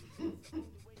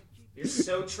 You're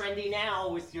so trendy now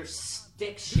with your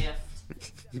stick shift.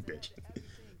 Bitch.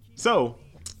 So,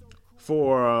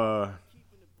 for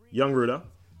young Ruda,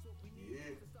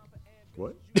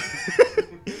 what?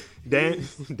 Dan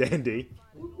D,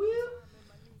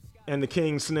 and the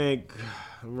King Snake,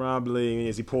 Rob Lee,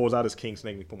 as he pulls out his King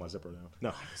Snake, let me pull my zipper down.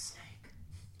 No,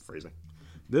 phrasing.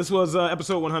 This was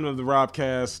episode 100 of the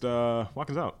Robcast. Walk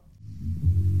us out.